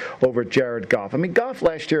upgrade over Jared Goff. I mean, Goff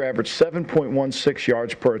last year averaged 7.16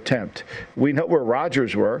 yards per attempt. We know where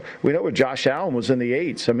Rodgers were. We know where Josh Allen was in the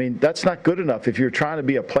 8s. I mean, that's not good enough if you're trying to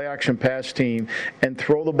be a play-action pass team and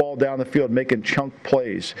throw the ball down the field making chunk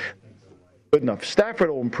plays. Good enough. Stafford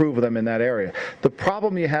will improve them in that area. The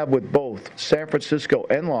problem you have with both San Francisco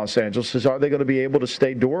and Los Angeles is, are they going to be able to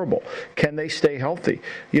stay durable? Can they stay healthy?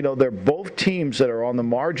 They're both teams that are on the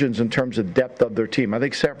margins in terms of depth of their team. I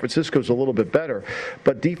think San Francisco's a little bit better,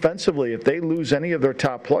 but defensively, if they lose any of their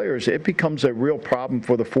top players, it becomes a real problem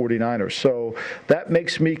for the 49ers. So that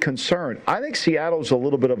makes me concerned. I think Seattle's a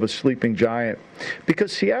little bit of a sleeping giant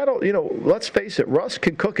because Seattle, let's face it, Russ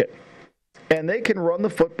can cook it. And they can run the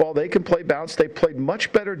football. They can play bounce. They played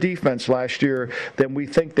much better defense last year than we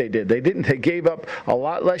think they did. They didn't. They gave up a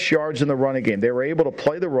lot less yards in the running game. They were able to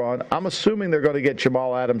play the run. I'm assuming they're going to get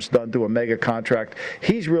Jamal Adams done to a mega contract.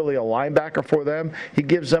 He's really a linebacker for them. He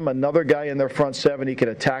gives them another guy in their front seven. He can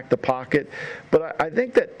attack the pocket. But I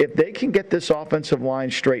think that if they can get this offensive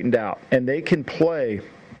line straightened out and they can play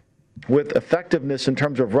with effectiveness in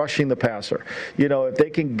terms of rushing the passer. If they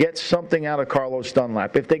can get something out of Carlos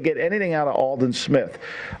Dunlap, if they get anything out of Aldon Smith,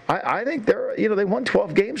 I think they won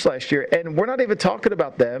 12 games last year, and we're not even talking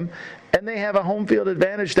about them, and they have a home field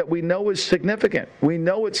advantage that we know is significant. We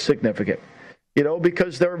know it's significant.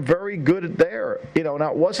 Because they're very good there. Now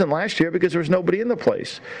it wasn't last year because there was nobody in the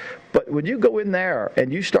place. But when you go in there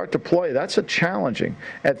and you start to play, that's a challenging.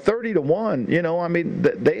 At 30-1,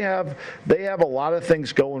 they have a lot of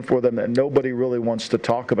things going for them that nobody really wants to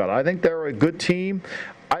talk about. I think they're a good team.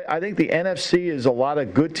 I think the NFC is a lot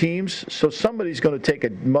of good teams, so somebody's going to take a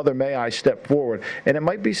Mother May I step forward, and it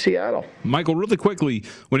might be Seattle. Michael, really quickly,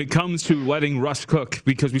 when it comes to letting Russ cook,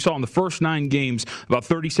 because we saw in the first 9 games about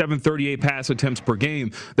 37, 38 pass attempts per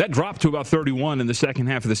game, that dropped to about 31 in the second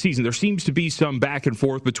half of the season. There seems to be some back and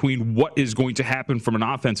forth between what is going to happen from an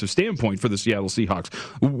offensive standpoint for the Seattle Seahawks.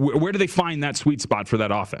 Where do they find that sweet spot for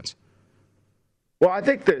that offense? Well, I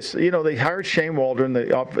think they hired Shane Waldron,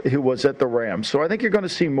 who was at the Rams. So I think you're going to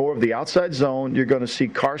see more of the outside zone. You're going to see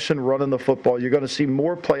Carson running the football. You're going to see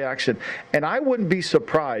more play action. And I wouldn't be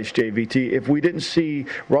surprised, JVT, if we didn't see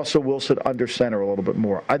Russell Wilson under center a little bit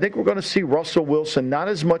more. I think we're going to see Russell Wilson not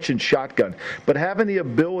as much in shotgun, but having the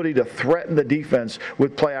ability to threaten the defense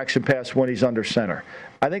with play action pass when he's under center.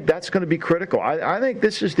 I think that's going to be critical. I think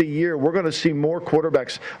this is the year we're going to see more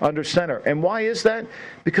quarterbacks under center. And why is that?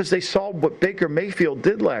 Because they saw what Baker Mayfield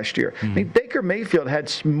did last year. I mean, Baker Mayfield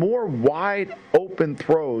had more wide open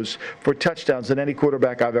throws for touchdowns than any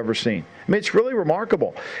quarterback I've ever seen. I mean, it's really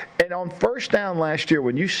remarkable. And on first down last year,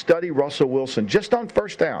 when you study Russell Wilson, just on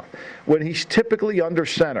first down, when he's typically under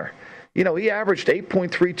center, he averaged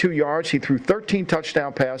 8.32 yards. He threw 13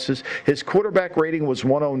 touchdown passes. His quarterback rating was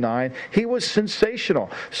 109. He was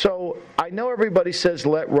sensational. So I know everybody says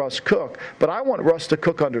let Russ cook, but I want Russ to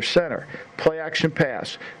cook under center. Play action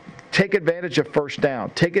pass. Take advantage of first down.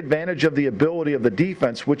 Take advantage of the ability of the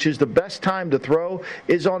defense, which is the best time to throw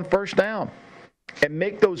is on first down. And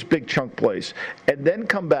make those big chunk plays, and then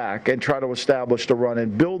come back and try to establish the run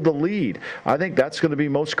and build the lead. I think that's going to be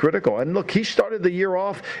most critical. And look, he started the year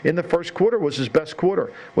off in the first quarter was his best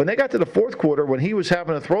quarter. When they got to the fourth quarter, when he was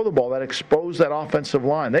having to throw the ball, that exposed that offensive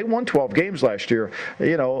line. They won 12 games last year.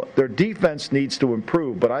 Their defense needs to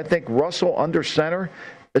improve. But I think Russell under center,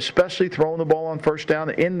 especially throwing the ball on first down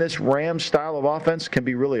in this Rams style of offense, can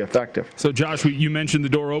be really effective. So, Josh, you mentioned the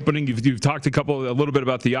door opening. You've talked a little bit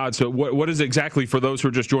about the odds. So what is exactly, for those who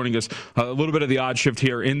are just joining us, a little bit of the odd shift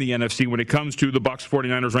here in the NFC when it comes to the Bucs,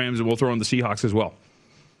 49ers, Rams, and we'll throw in the Seahawks as well?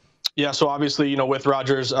 Yeah, so obviously, with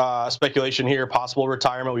Rodgers' speculation here, possible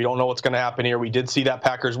retirement. We don't know what's going to happen here. We did see that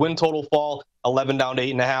Packers win total fall, 11 down to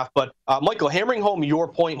 8.5. But, Michael, hammering home your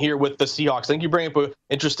point here with the Seahawks, I think you bring up an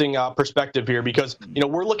interesting perspective here because,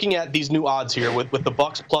 we're looking at these new odds here with the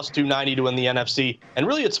Bucs plus 290 to win the NFC. And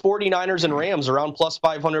really, it's 49ers and Rams around plus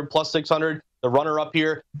 500, plus 600. The runner-up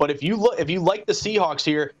here. But if you like the Seahawks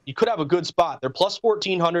here, you could have a good spot. They're plus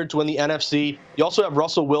 1,400 to win the NFC. You also have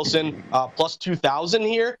Russell Wilson plus 2,000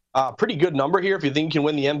 here. Pretty good number here if you think you can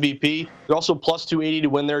win the MVP. They're also plus 280 to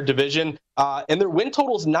win their division. And their win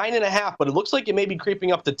total is 9.5, but it looks like it may be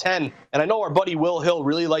creeping up to 10. And I know our buddy Will Hill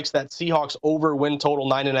really likes that Seahawks over win total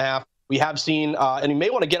 9.5. We have seen, and you may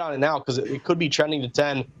want to get on it now because it could be trending to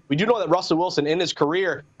 10. We do know that Russell Wilson, in his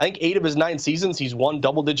career, I think 8 of his 9 seasons, he's won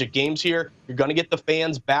double-digit games here. You're going to get the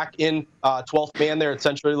fans back in 12th man there at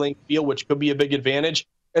CenturyLink Field, which could be a big advantage.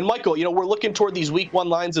 And, Michael, we're looking toward these Week 1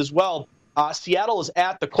 lines as well. Seattle is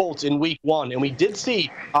at the Colts in Week 1, and we did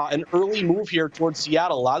see an early move here towards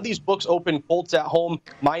Seattle. A lot of these books open Colts at home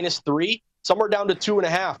 -3. Some are down to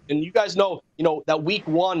 2.5. And you guys know, that Week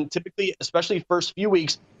 1, typically, especially first few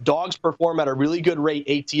weeks, dogs perform at a really good rate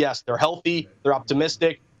ATS. They're healthy. They're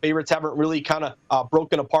optimistic. Favorites haven't really kind of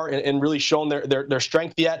broken apart and really shown their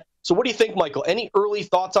strength yet. So what do you think, Michael? Any early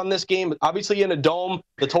thoughts on this game? Obviously in a dome,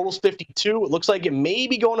 the total's 52. It looks like it may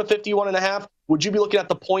be going to 51.5. Would you be looking at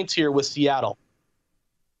the points here with Seattle?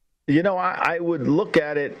 I would look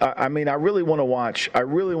at it. I really want to watch. I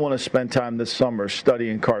really want to spend time this summer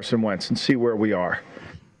studying Carson Wentz and see where we are,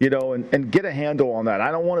 and get a handle on that.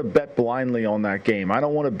 I don't want to bet blindly on that game. I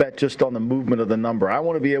don't want to bet just on the movement of the number. I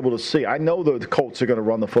want to be able to see. I know the Colts are going to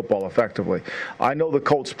run the football effectively. I know the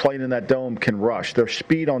Colts playing in that dome can rush. Their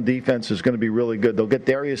speed on defense is going to be really good. They'll get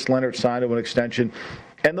Darius Leonard signed to an extension,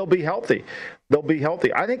 and they'll be healthy.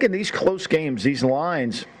 I think in these close games, these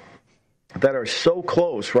lines that are so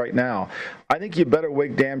close right now, I think you better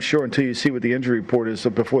wait damn sure until you see what the injury report is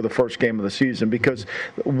before the first game of the season, because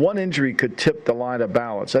one injury could tip the line of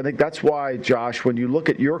balance. I think that's why, Josh, when you look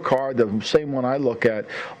at your card, the same one I look at,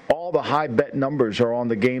 all the high bet numbers are on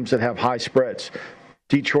the games that have high spreads.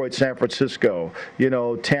 Detroit, San Francisco,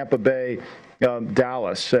 Tampa Bay,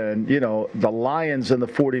 Dallas, and, the Lions and the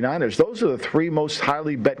 49ers. Those are the three most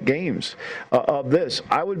highly bet games of this.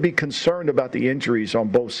 I would be concerned about the injuries on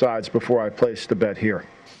both sides before I place the bet here.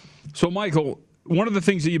 So, Michael, one of the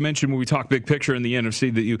things that you mentioned when we talk big picture in the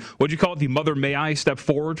NFC, that what'd you call it, the mother may I step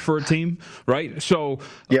forward for a team, right? So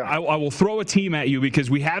yeah. I will throw a team at you because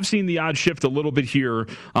we have seen the odds shift a little bit here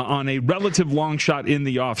on a relative long shot in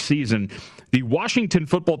the offseason. The Washington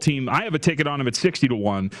football team, I have a ticket on them at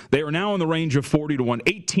 60-1. They are now in the range of 40-1,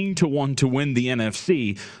 18-1 to win the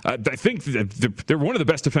NFC. I think they're one of the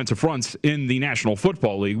best defensive fronts in the National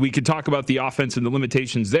Football League. We could talk about the offense and the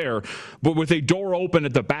limitations there, but with a door open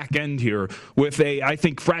at the back end here, with a, I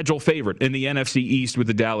think, fragile favorite in the NFC East with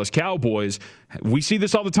the Dallas Cowboys, we see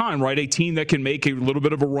this all the time, right? A team that can make a little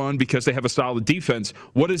bit of a run because they have a solid defense.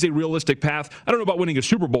 What is a realistic path? I don't know about winning a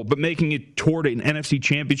Super Bowl, but making it toward an NFC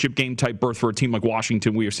Championship game type berth for a team like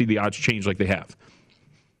Washington, we see the odds change like they have.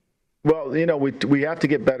 Well, we have to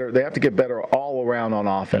get better. They have to get better all around on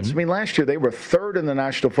offense. Mm-hmm. I mean, last year they were third in the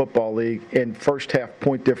National Football League in first half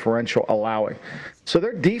point differential allowing. So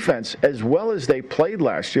their defense, as well as they played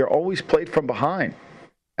last year, always played from behind.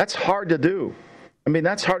 That's hard to do. I mean,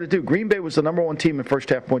 that's hard to do. Green Bay was the number one team in first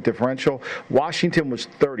half point differential. Washington was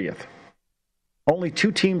 30th. Only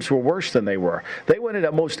two teams were worse than they were. They went in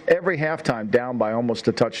at most every halftime down by almost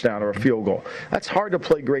a touchdown or a field goal. That's hard to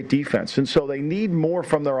play great defense. And so they need more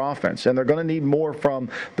from their offense, and they're going to need more from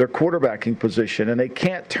their quarterbacking position, and they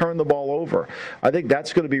can't turn the ball over. I think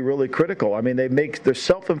that's going to be really critical. I mean, their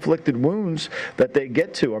self-inflicted wounds that they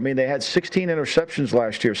get to. I mean, they had 16 interceptions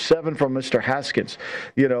last year, 7 from Mr. Haskins,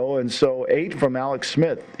 and so 8 from Alex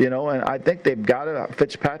Smith, and I think they've got it.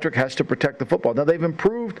 Fitzpatrick has to protect the football. Now, they've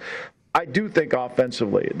improved. I do think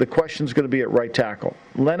offensively, the question's going to be at right tackle.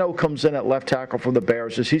 Leno comes in at left tackle from the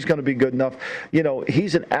Bears. Is he's going to be good enough?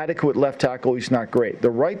 He's an adequate left tackle. He's not great. The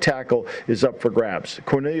right tackle is up for grabs.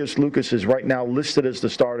 Cornelius Lucas is right now listed as the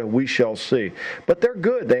starter. We shall see. But they're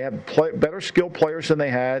good. They have better skilled players than they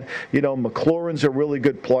had. McLaurin's a really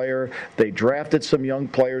good player. They drafted some young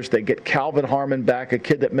players. They get Calvin Harmon back, a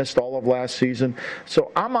kid that missed all of last season.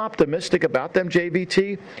 So I'm optimistic about them,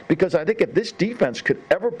 JVT, because I think if this defense could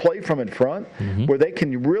ever play from in front, where they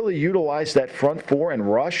can really utilize that front four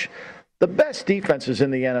and rush, the best defenses in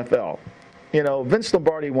the NFL. Vince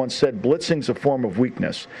Lombardi once said blitzing's a form of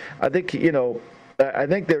weakness. I think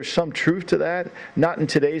there's some truth to that. Not in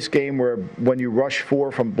today's game where when you rush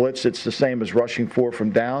 4 from blitz, it's the same as rushing 4 from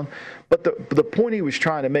down. But the point he was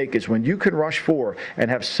trying to make is when you can rush 4 and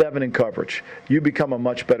have 7 in coverage, you become a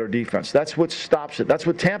much better defense. That's what stops it. That's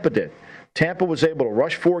what Tampa did. Tampa was able to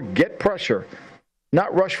rush 4, get pressure,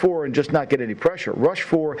 not rush 4 and just not get any pressure. Rush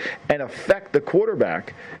 4 and affect the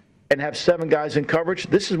quarterback and have 7 guys in coverage.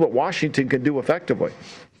 This is what Washington can do effectively.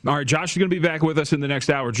 All right, Josh is going to be back with us in the next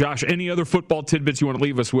hour. Josh, any other football tidbits you want to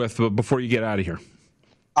leave us with before you get out of here?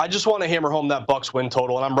 I just want to hammer home that Bucs win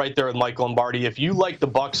total, and I'm right there with Michael Lombardi. If you like the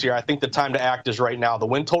Bucs here, I think the time to act is right now. The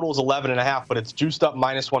win total is 11.5, but it's juiced up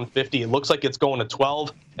 -150. It looks like it's going to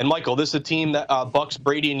 12. And, Michael, this is a team that Bucs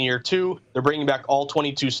Brady in year 2. They're bringing back all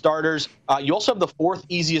 22 starters. You also have the 4th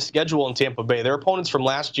easiest schedule in Tampa Bay. Their opponents from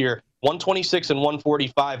last year, 126 and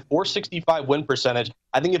 145, 465 win percentage.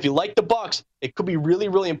 I think if you like the Bucs, it could be really,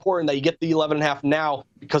 really important that you get the 11.5 now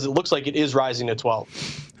because it looks like it is rising to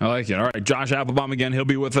 12. I like it. All right, Josh Applebaum again. He'll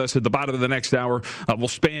be with us at the bottom of the next hour. We'll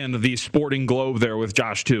span the sporting globe there with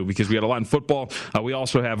Josh, too, because we got a lot in football. We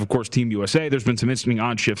also have, of course, Team USA. There's been some interesting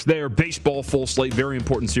odd shifts there. Baseball, full slate, very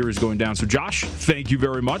important series going down. So, Josh, thank you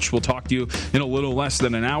very much. We'll talk to you in a little less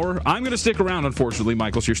than an hour. I'm going to stick around, unfortunately,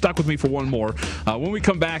 Michael, so you're stuck with me for one more. When we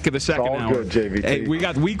come back at the second hour, good, JVT. Hey, we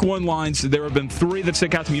got week 1 lines. There have been 3 that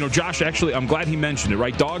stick out to me. Josh, actually, I'm glad he mentioned it,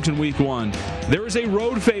 right? Dogs in week 1. There is a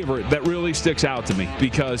road favorite that really sticks out to me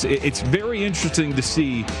because it's very interesting to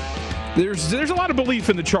see. There's a lot of belief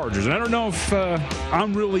in the Chargers, and I don't know if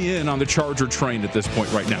I'm really in on the Charger train at this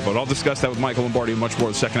point right now, but I'll discuss that with Michael Lombardi and much more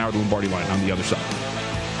the second hour of the Lombardi Line on the other side.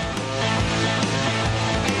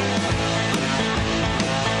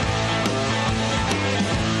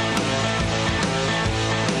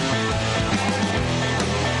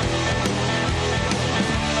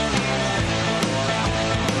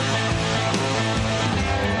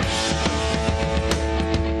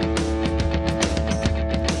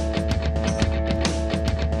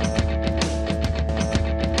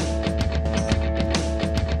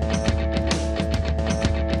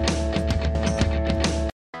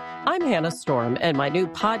 Hannah Storm, and my new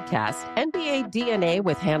podcast, NBA NBA DNA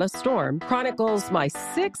with Hannah Storm chronicles my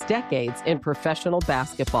 6 decades in professional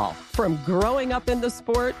basketball. From growing up in the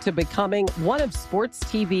sport to becoming one of sports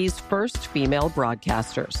TV's first female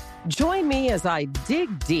broadcasters. Join me as I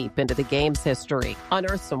dig deep into the game's history,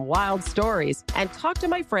 unearth some wild stories, and talk to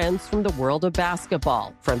my friends from the world of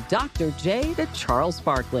basketball, from Dr. J to Charles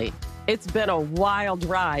Barkley. It's been a wild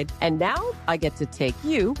ride, and now I get to take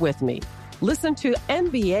you with me. Listen to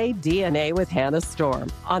NBA DNA with Hannah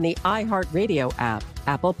Storm on the iHeartRadio app,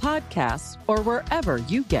 Apple Podcasts, or wherever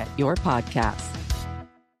you get your podcasts.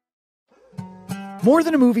 More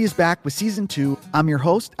Than a Movie is back with Season 2. I'm your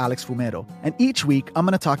host, Alex Fumero, and each week I'm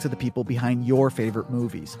going to talk to the people behind your favorite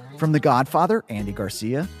movies. From The Godfather, Andy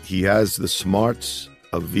Garcia. He has the smarts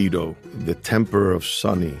of Vito, the temper of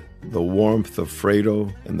Sonny, the warmth of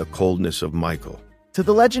Fredo, and the coldness of Michael. To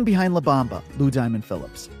the legend behind La Bamba, Lou Diamond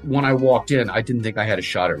Phillips. When I walked in, I didn't think I had a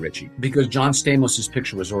shot at Richie because John Stamos'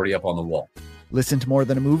 picture was already up on the wall. Listen to More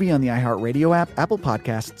Than a Movie on the iHeartRadio app, Apple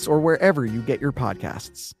Podcasts, or wherever you get your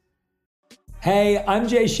podcasts. Hey, I'm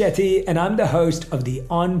Jay Shetty, and I'm the host of the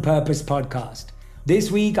On Purpose podcast.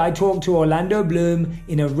 This week, I talked to Orlando Bloom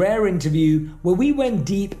in a rare interview where we went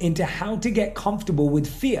deep into how to get comfortable with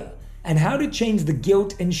fear and how to change the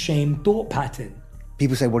guilt and shame thought pattern.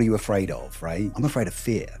 People say, what are you afraid of, right? I'm afraid of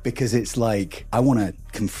fear because it's like I want to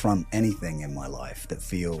confront anything in my life that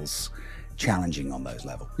feels challenging on those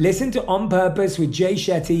levels. Listen to On Purpose with Jay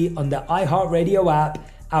Shetty on the iHeartRadio app,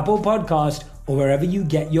 Apple Podcast, or wherever you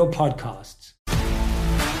get your podcasts.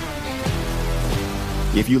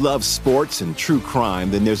 If you love sports and true crime,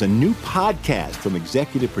 then there's a new podcast from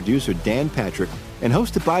executive producer Dan Patrick and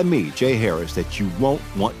hosted by me, Jay Harris, that you won't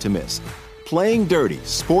want to miss. Playing Dirty: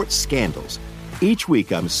 Sports Scandals. Each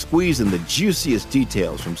week, I'm squeezing the juiciest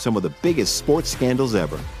details from some of the biggest sports scandals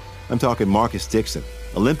ever. I'm talking Marcus Dixon,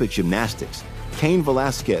 Olympic gymnastics, Cain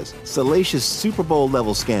Velasquez, salacious Super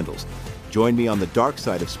Bowl-level scandals. Join me on the dark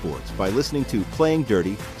side of sports by listening to Playing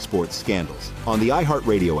Dirty: Sports Scandals on the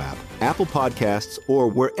iHeartRadio app, Apple Podcasts, or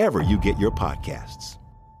wherever you get your podcasts.